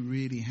we do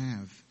really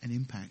have an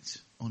impact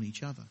on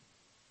each other.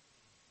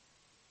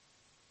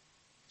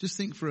 Just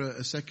think for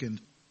a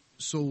second,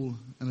 Saul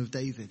and of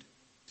David.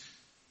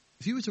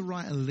 If you were to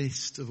write a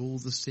list of all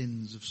the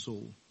sins of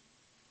Saul,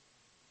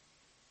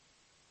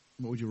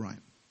 what would you write?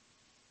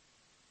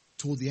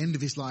 Toward the end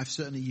of his life,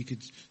 certainly you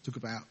could talk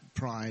about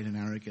pride and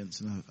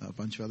arrogance and a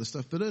bunch of other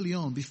stuff. But early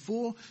on,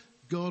 before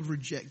God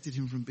rejected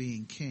him from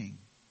being king,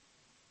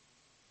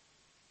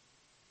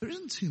 there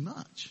isn't too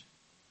much.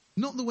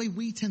 Not the way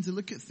we tend to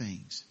look at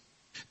things.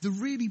 The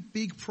really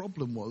big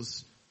problem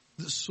was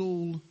that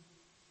Saul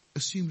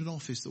assumed an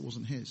office that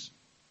wasn't his.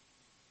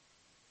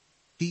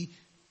 He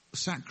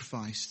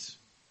sacrificed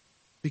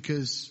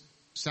because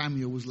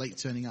Samuel was late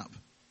turning up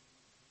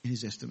in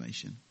his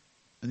estimation.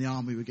 And the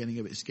army were getting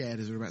a bit scared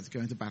as they were about to go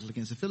into battle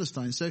against the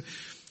Philistines. So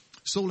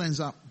Saul ends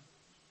up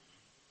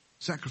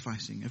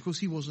sacrificing. Of course,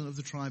 he wasn't of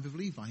the tribe of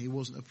Levi. He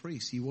wasn't a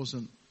priest. He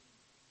wasn't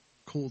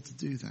called to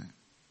do that.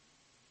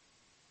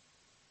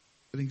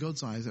 But in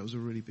God's eyes, that was a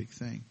really big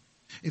thing.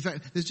 In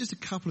fact, there's just a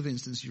couple of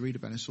instances you read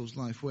about in Saul's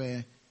life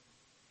where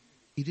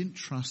he didn't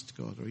trust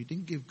God, or he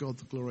didn't give God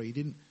the glory. He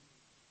didn't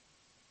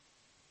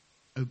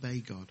obey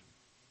God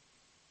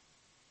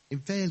in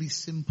fairly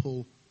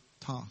simple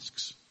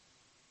tasks.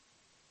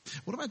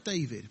 What about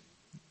David?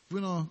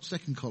 In our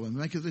second column,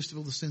 make a list of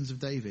all the sins of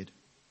David.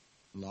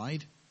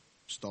 Lied,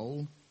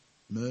 stole,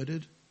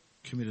 murdered,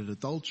 committed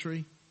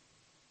adultery.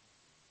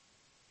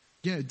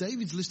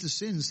 David's list of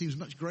sins seems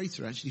much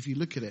greater, actually, if you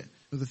look at it,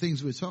 of the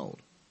things we're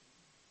told.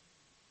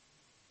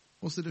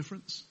 What's the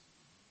difference?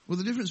 Well,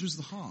 the difference was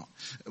the heart.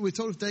 We're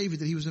told of David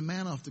that he was a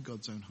man after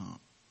God's own heart.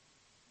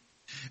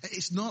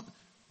 It's not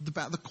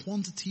about the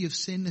quantity of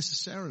sin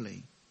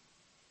necessarily.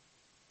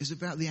 It's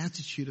about the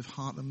attitude of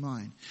heart and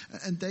mind.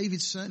 And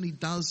David certainly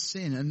does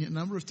sin a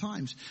number of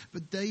times.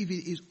 But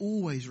David is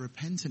always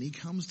repentant. He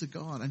comes to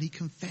God and he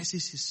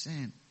confesses his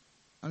sin.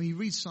 I mean, you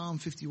read Psalm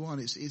 51,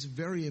 it's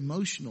very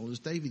emotional as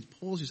David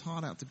pours his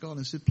heart out to God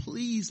and said,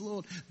 please,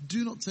 Lord,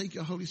 do not take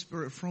your Holy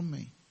Spirit from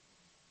me.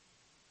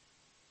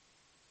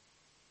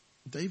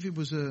 David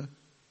was a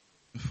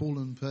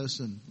fallen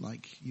person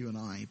like you and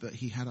I, but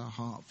he had a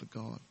heart for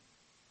God.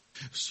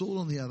 Saul,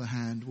 on the other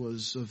hand,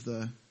 was of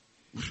the,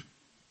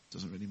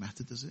 doesn't really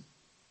matter, does it?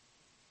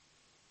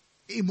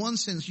 In one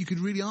sense, you could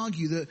really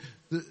argue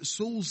that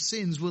Saul's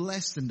sins were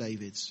less than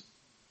David's.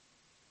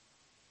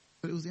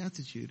 But it was the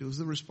attitude. It was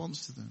the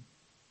response to them.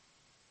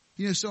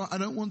 So I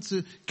don't want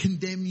to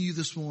condemn you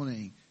this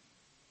morning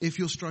if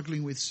you're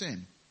struggling with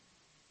sin.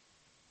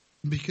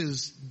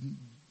 Because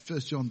 1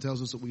 John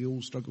tells us that we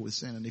all struggle with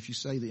sin. And if you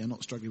say that you're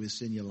not struggling with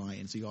sin, you're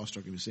lying. So you are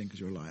struggling with sin because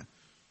you're a liar.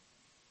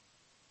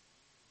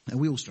 And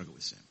we all struggle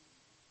with sin.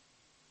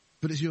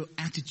 But it's your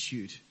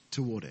attitude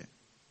toward it.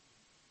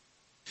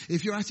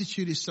 If your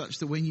attitude is such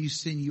that when you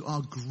sin, you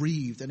are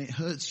grieved and it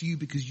hurts you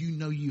because you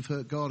know you've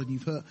hurt God and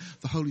you've hurt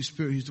the Holy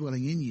Spirit who's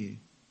dwelling in you,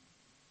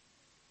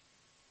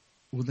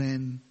 well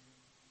then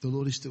the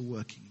Lord is still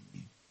working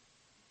in you.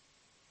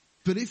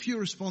 But if your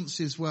response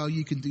is, well,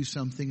 you can do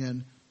something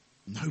and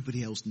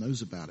nobody else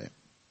knows about it,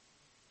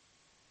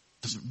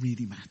 doesn't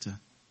really matter.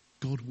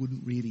 God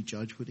wouldn't really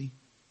judge, would he?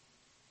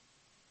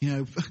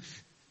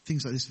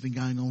 Things like this have been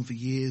going on for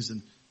years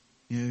and,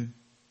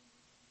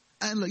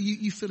 and look,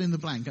 you fill in the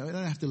blank. I don't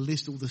have to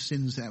list all the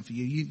sins out for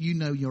you. You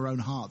know your own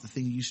heart, the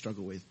thing you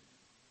struggle with.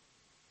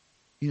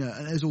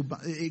 And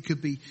it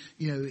could be,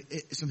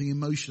 something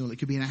emotional. It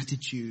could be an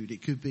attitude.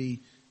 It could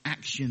be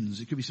actions.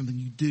 It could be something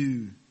you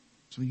do,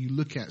 something you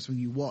look at,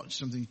 something you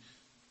watch,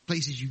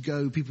 places you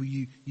go, people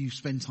you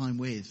spend time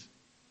with.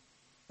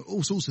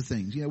 All sorts of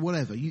things,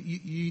 whatever.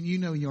 You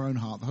know in your own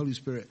heart, the Holy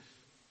Spirit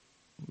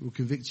will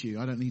convict you.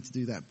 I don't need to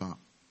do that, But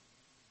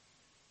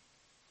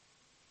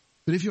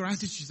if your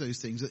attitude to those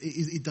things,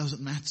 it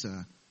doesn't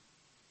matter,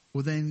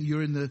 well then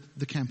you're in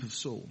the camp of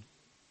Saul.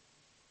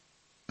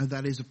 And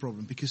that is a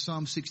problem, because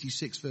Psalm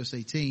 66 verse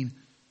 18,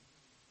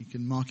 you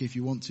can mark it if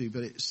you want to,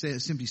 but it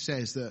simply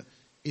says that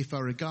if I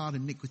regard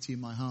iniquity in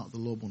my heart, the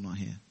Lord will not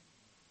hear.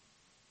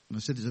 And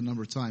I've said this a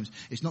number of times.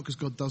 It's not because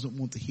God doesn't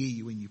want to hear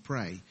you when you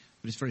pray,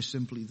 but it's very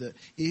simply that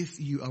if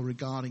you are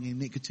regarding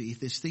iniquity,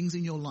 if there's things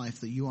in your life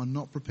that you are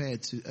not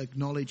prepared to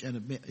acknowledge and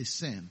admit is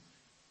sin,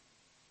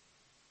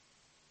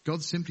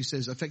 God simply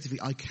says, effectively,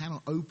 I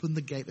cannot open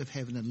the gate of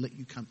heaven and let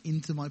you come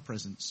into my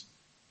presence,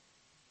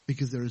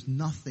 because there is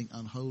nothing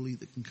unholy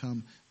that can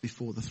come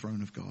before the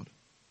throne of God.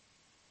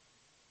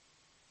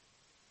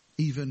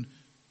 Even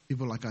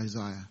people like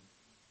Isaiah,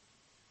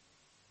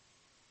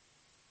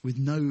 with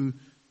no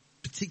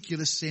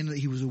particular sin that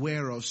he was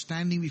aware of,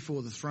 standing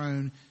before the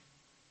throne,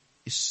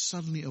 is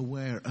suddenly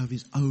aware of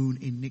his own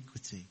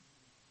iniquity.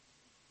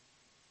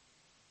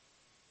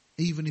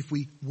 Even if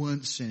we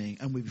weren't sinning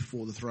and we're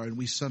before the throne,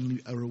 we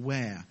suddenly are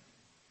aware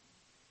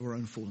of our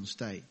own fallen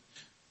state.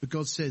 But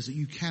God says that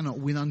you cannot,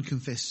 with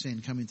unconfessed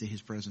sin, come into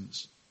his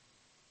presence.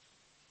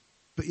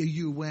 But are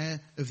you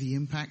aware of the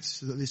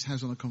impact that this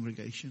has on a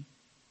congregation?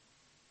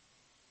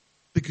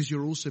 Because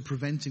you're also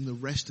preventing the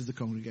rest of the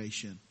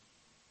congregation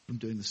from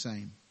doing the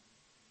same.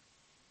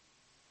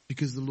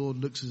 Because the Lord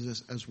looks at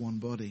us as one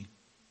body.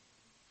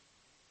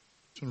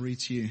 I just want to read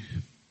to you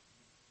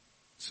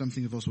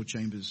something of Oswald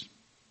Chambers.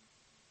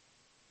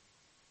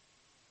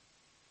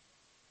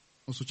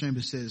 Oswald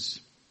Chambers says,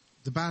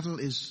 the battle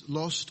is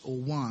lost or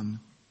won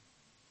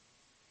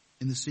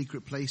in the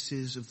secret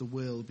places of the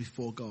will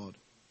before God,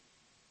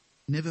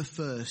 never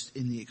first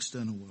in the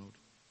external world.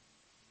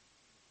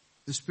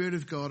 The Spirit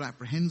of God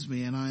apprehends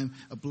me, and I am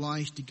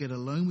obliged to get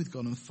alone with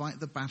God and fight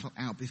the battle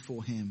out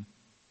before him.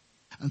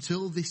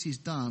 Until this is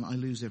done, I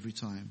lose every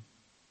time.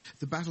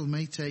 The battle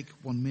may take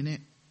 1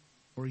 minute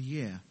or a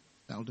year.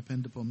 That will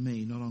depend upon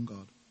me, not on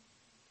God.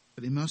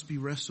 But it must be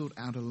wrestled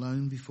out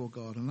alone before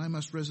God, and I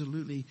must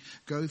resolutely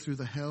go through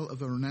the hell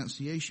of a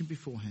renunciation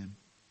before him.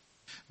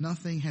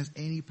 Nothing has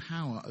any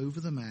power over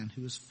the man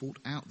who has fought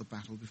out the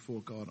battle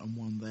before God and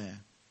won there.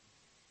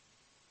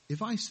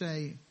 If I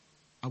say,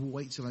 I will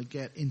wait till I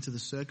get into the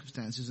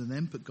circumstances and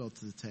then put God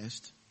to the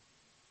test,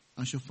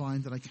 I shall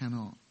find that I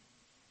cannot.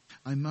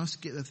 I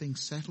must get the thing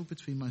settled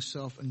between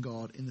myself and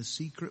God in the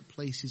secret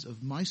places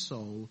of my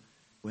soul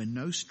where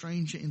no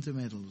stranger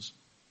intermeddles,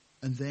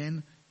 and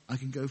then I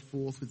can go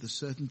forth with the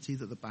certainty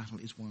that the battle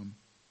is won.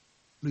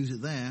 Lose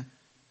it there,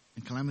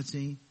 and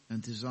calamity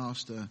and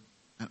disaster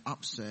and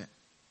upset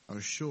are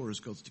as sure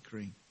as God's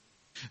decree.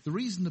 The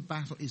reason the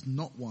battle is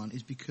not won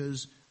is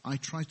because I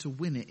try to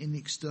win it in the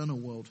external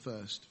world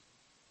first.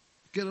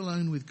 Get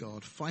alone with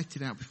God, fight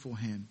it out before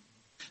him.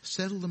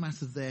 Settle the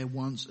matter there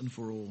once and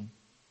for all.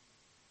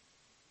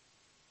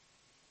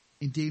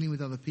 In dealing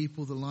with other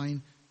people, the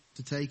line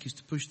to take is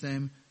to push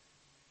them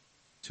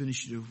to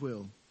initiative of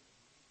will.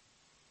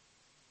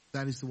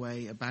 That is the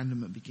way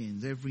abandonment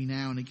begins. Every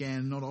now and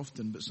again, not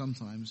often, but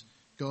sometimes,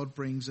 God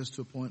brings us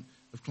to a point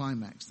of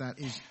climax. That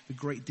is the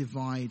great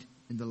divide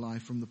in the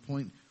life. From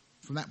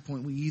that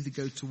point, we either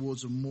go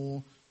towards a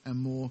more and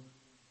more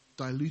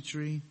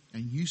dilatory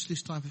and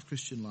useless type of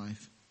Christian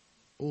life,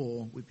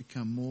 or we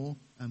become more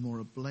and more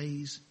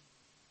ablaze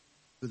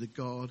for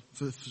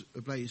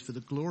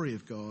the glory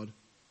of God,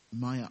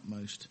 my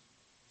utmost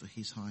for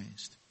his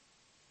highest.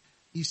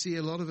 You see,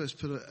 a lot of us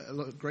put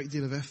a great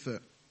deal of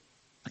effort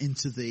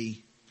into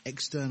the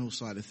external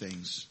side of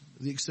things,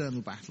 the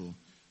external battle.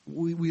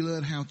 We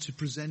learn how to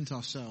present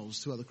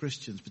ourselves to other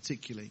Christians,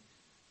 particularly.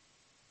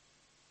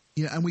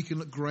 And we can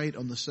look great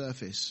on the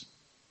surface,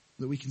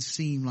 that we can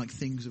seem like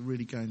things are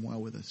really going well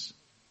with us.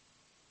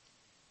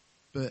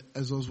 But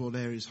as Oswald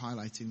Ayre is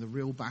highlighting, the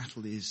real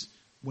battle is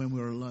when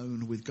we're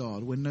alone with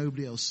God, when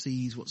nobody else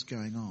sees what's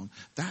going on.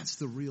 That's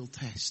the real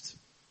test.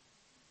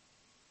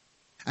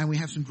 And we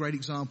have some great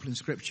example in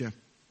Scripture.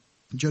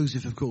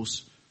 Joseph, of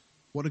course,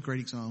 what a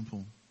great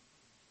example.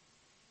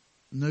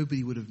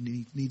 Nobody would have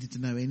needed to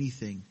know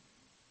anything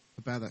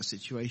about that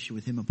situation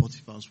with him and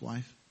Potiphar's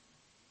wife.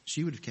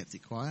 She would have kept it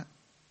quiet.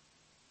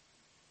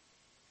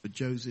 But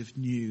Joseph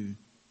knew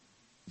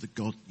that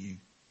God knew.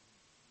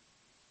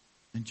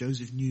 And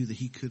Joseph knew that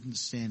he couldn't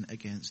sin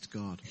against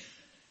God.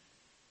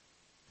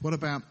 What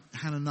about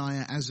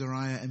Hananiah,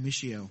 Azariah, and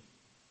Mishael?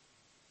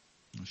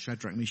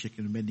 Shadrach, Meshach,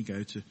 and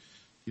Abednego, to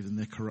give them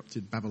their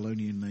corrupted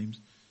Babylonian names.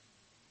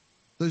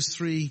 Those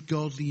three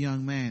godly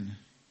young men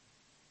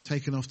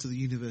taken off to the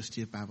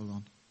University of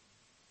Babylon.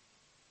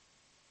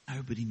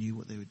 Nobody knew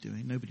what they were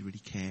doing. Nobody really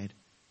cared.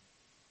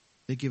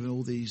 They're given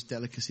all these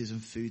delicacies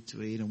and food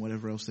to eat and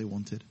whatever else they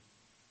wanted.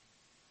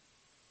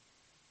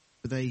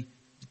 But they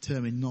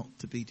determined not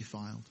to be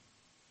defiled.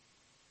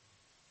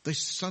 They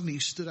suddenly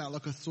stood out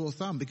like a sore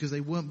thumb because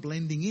they weren't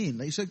blending in.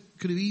 They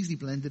could have easily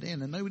blended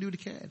in and nobody would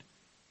have cared.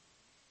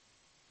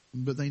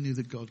 But they knew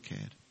that God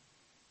cared.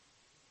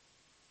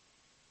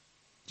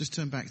 Just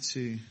turn back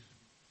to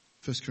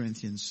 1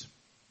 Corinthians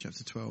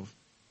chapter 12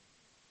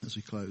 as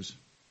we close.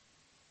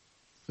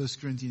 1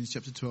 Corinthians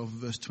chapter 12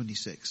 verse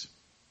 26.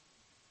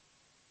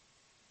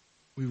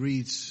 We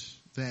read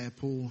there,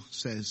 Paul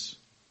says,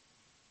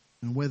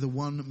 and whether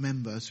one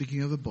member,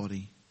 speaking of a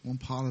body, one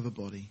part of a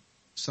body,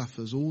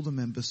 suffers, all the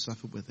members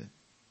suffer with it.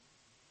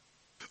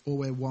 Or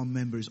where one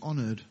member is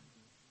honoured,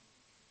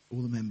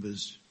 all the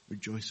members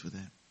rejoice with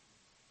it.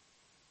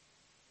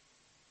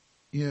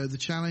 You know, the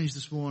challenge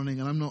this morning,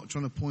 and I'm not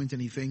trying to point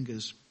any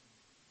fingers,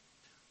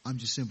 I'm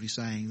just simply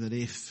saying that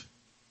if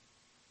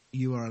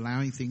you are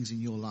allowing things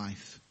in your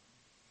life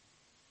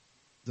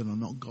that are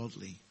not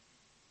godly,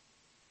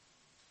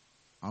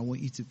 I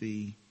want you to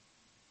be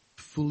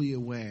fully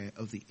aware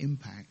of the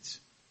impact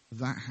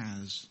that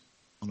has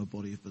on a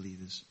body of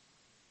believers.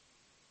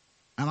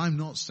 And I'm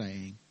not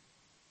saying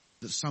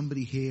that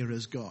somebody here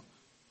has got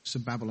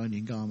some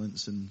Babylonian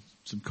garments and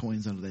some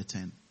coins under their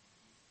tent.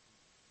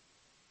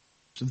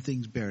 Some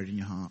things buried in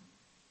your heart.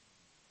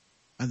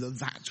 And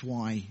that's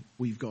why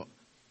we've got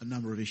a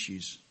number of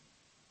issues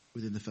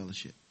within the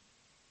fellowship.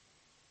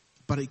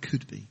 But it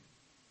could be.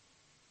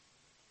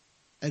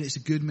 And it's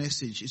a good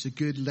message. It's a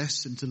good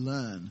lesson to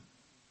learn.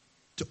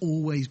 To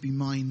always be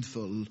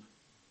mindful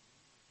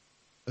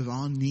of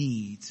our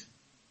need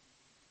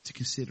to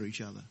consider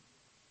each other.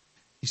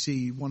 You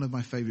see, one of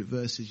my favourite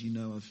verses, you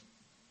know, I've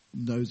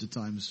loads of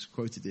times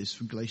quoted this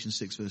from Galatians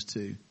 6 verse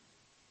 2.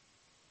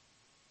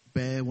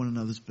 Bear one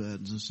another's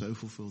burdens and so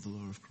fulfill the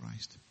law of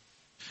Christ.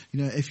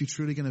 You know, if you're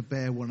truly going to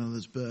bear one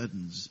another's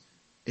burdens,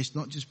 it's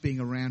not just being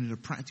around in a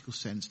practical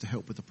sense to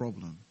help with the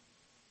problem.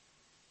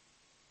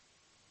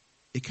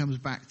 It comes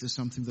back to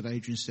something that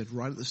Adrian said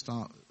right at the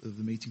start of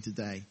the meeting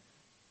today.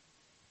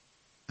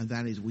 And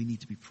that is, we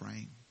need to be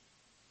praying.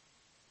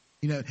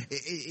 You know,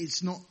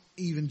 it's not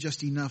even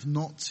just enough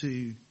not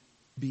to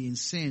be in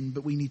sin,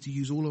 but we need to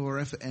use all of our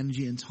effort,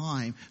 energy and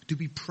time to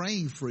be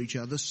praying for each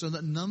other so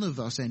that none of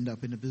us end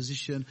up in a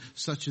position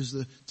such as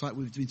the type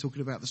we've been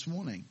talking about this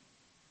morning.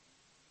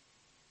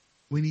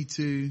 We need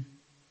to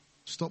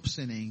stop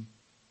sinning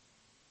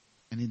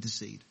and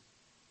intercede.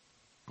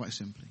 Quite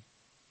simply.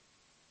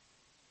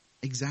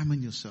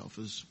 Examine yourself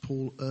as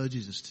Paul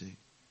urges us to.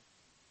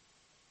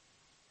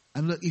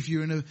 And look, if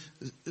you're in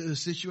a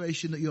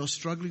situation that you're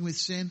struggling with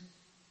sin,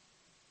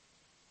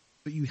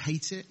 but you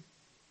hate it,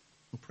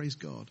 well, praise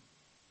God.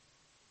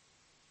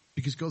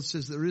 Because God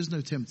says there is no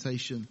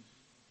temptation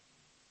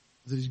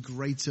that is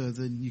greater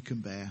than you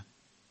can bear.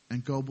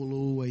 And God will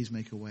always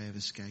make a way of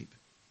escape.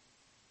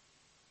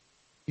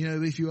 You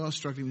know, if you are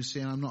struggling with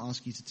sin, I'm not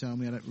asking you to tell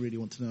me. I don't really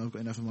want to know. I've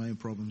got enough of my own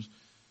problems.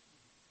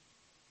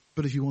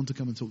 But if you want to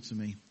come and talk to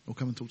me, or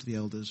come and talk to the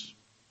elders,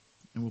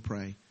 and we'll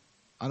pray.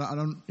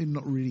 I'm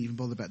not really even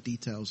bothered about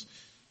details.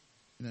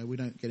 You know, we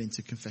don't get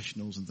into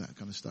confessionals and that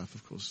kind of stuff.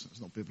 Of course, that's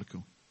not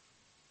biblical.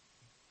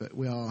 But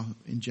we are,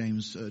 in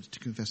James, to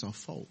confess our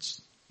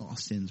faults, not our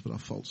sins, but our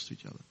faults to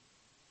each other.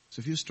 So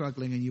if you're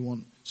struggling and you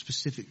want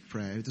specific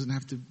prayer, it doesn't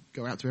have to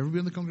go out to everybody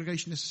in the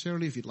congregation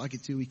necessarily. If you'd like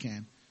it to, we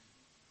can.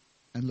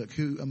 And look,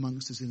 who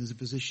amongst us is in a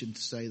position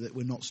to say that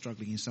we're not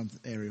struggling in some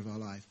area of our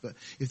life? But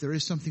if there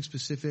is something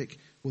specific,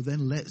 well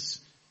then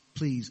let's,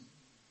 please,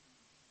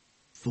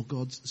 for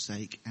God's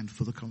sake and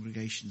for the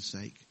congregation's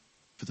sake,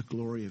 for the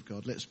glory of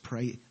God, let's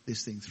pray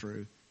this thing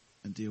through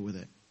and deal with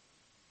it.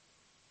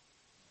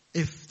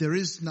 If there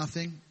is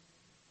nothing,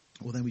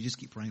 well then we just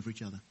keep praying for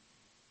each other.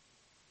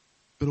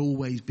 But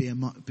always be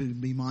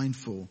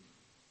mindful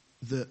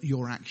that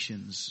your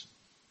actions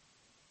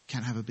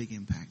can have a big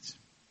impact.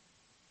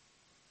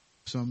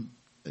 So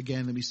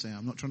again, let me say,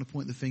 I'm not trying to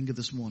point the finger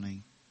this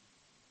morning,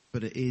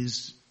 but it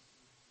is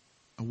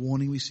a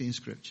warning we see in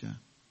Scripture.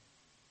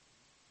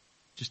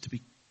 Just to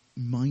be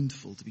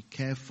mindful, to be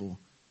careful,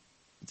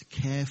 and to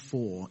care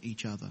for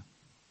each other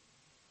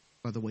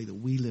by the way that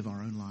we live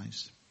our own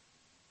lives.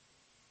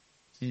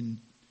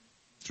 In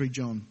 3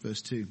 John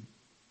verse 2.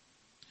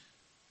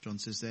 John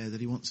says there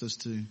that he wants us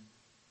to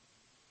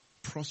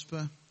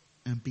prosper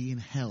and be in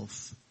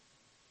health,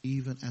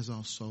 even as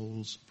our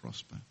souls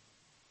prosper.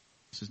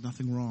 So there's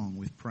nothing wrong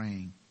with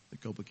praying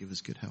that God will give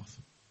us good health.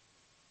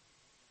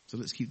 So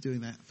let's keep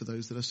doing that for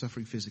those that are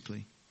suffering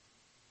physically.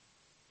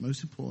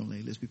 Most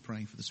importantly, let's be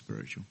praying for the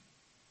spiritual.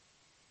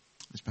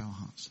 Let's bow our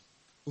hearts.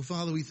 Well,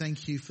 Father, we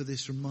thank you for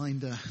this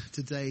reminder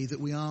today that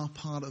we are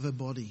part of a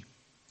body.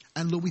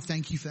 And Lord, we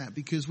thank you for that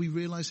because we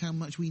realize how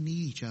much we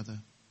need each other.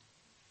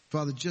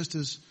 Father, just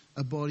as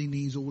a body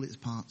needs all its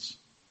parts,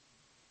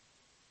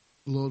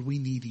 Lord, we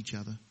need each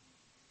other.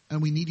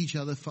 And we need each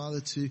other,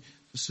 Father, to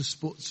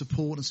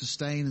support and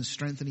sustain and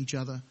strengthen each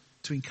other,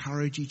 to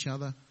encourage each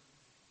other.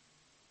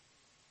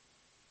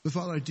 But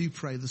Father, I do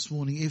pray this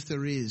morning, if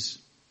there is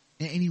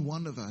in any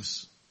one of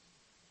us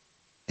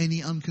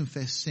any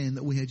unconfessed sin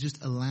that we have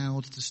just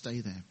allowed to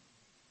stay there,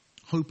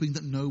 hoping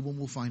that no one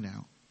will find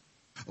out.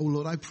 Oh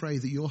Lord, I pray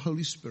that your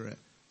Holy Spirit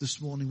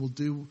this morning will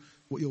do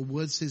what your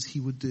word says he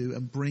would do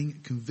and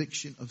bring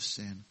conviction of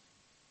sin.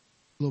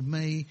 Lord,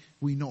 may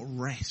we not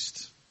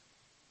rest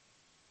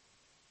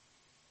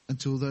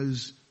until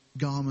those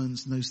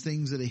garments and those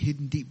things that are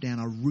hidden deep down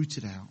are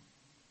rooted out.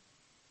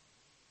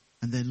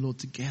 And then, Lord,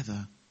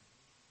 together,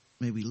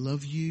 may we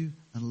love you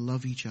and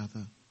love each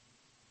other.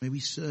 May we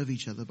serve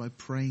each other by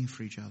praying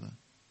for each other,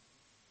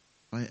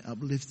 by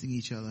uplifting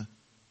each other,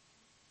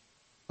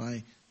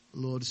 by,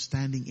 Lord,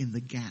 standing in the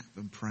gap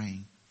and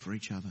praying for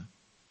each other.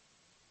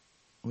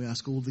 We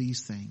ask all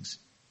these things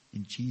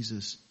in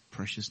Jesus'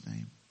 precious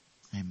name.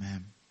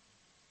 Amen.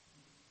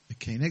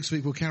 Okay, next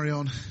week we'll carry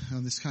on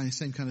this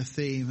same kind of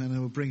theme, and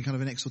we'll bring kind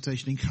of an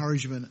exhortation,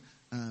 encouragement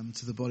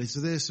to the body. So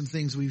there's some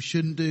things we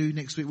shouldn't do.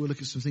 Next week we'll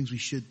look at some things we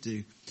should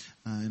do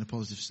in a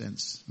positive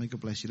sense. May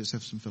God bless you. Let's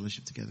have some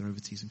fellowship together over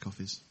teas and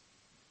coffees.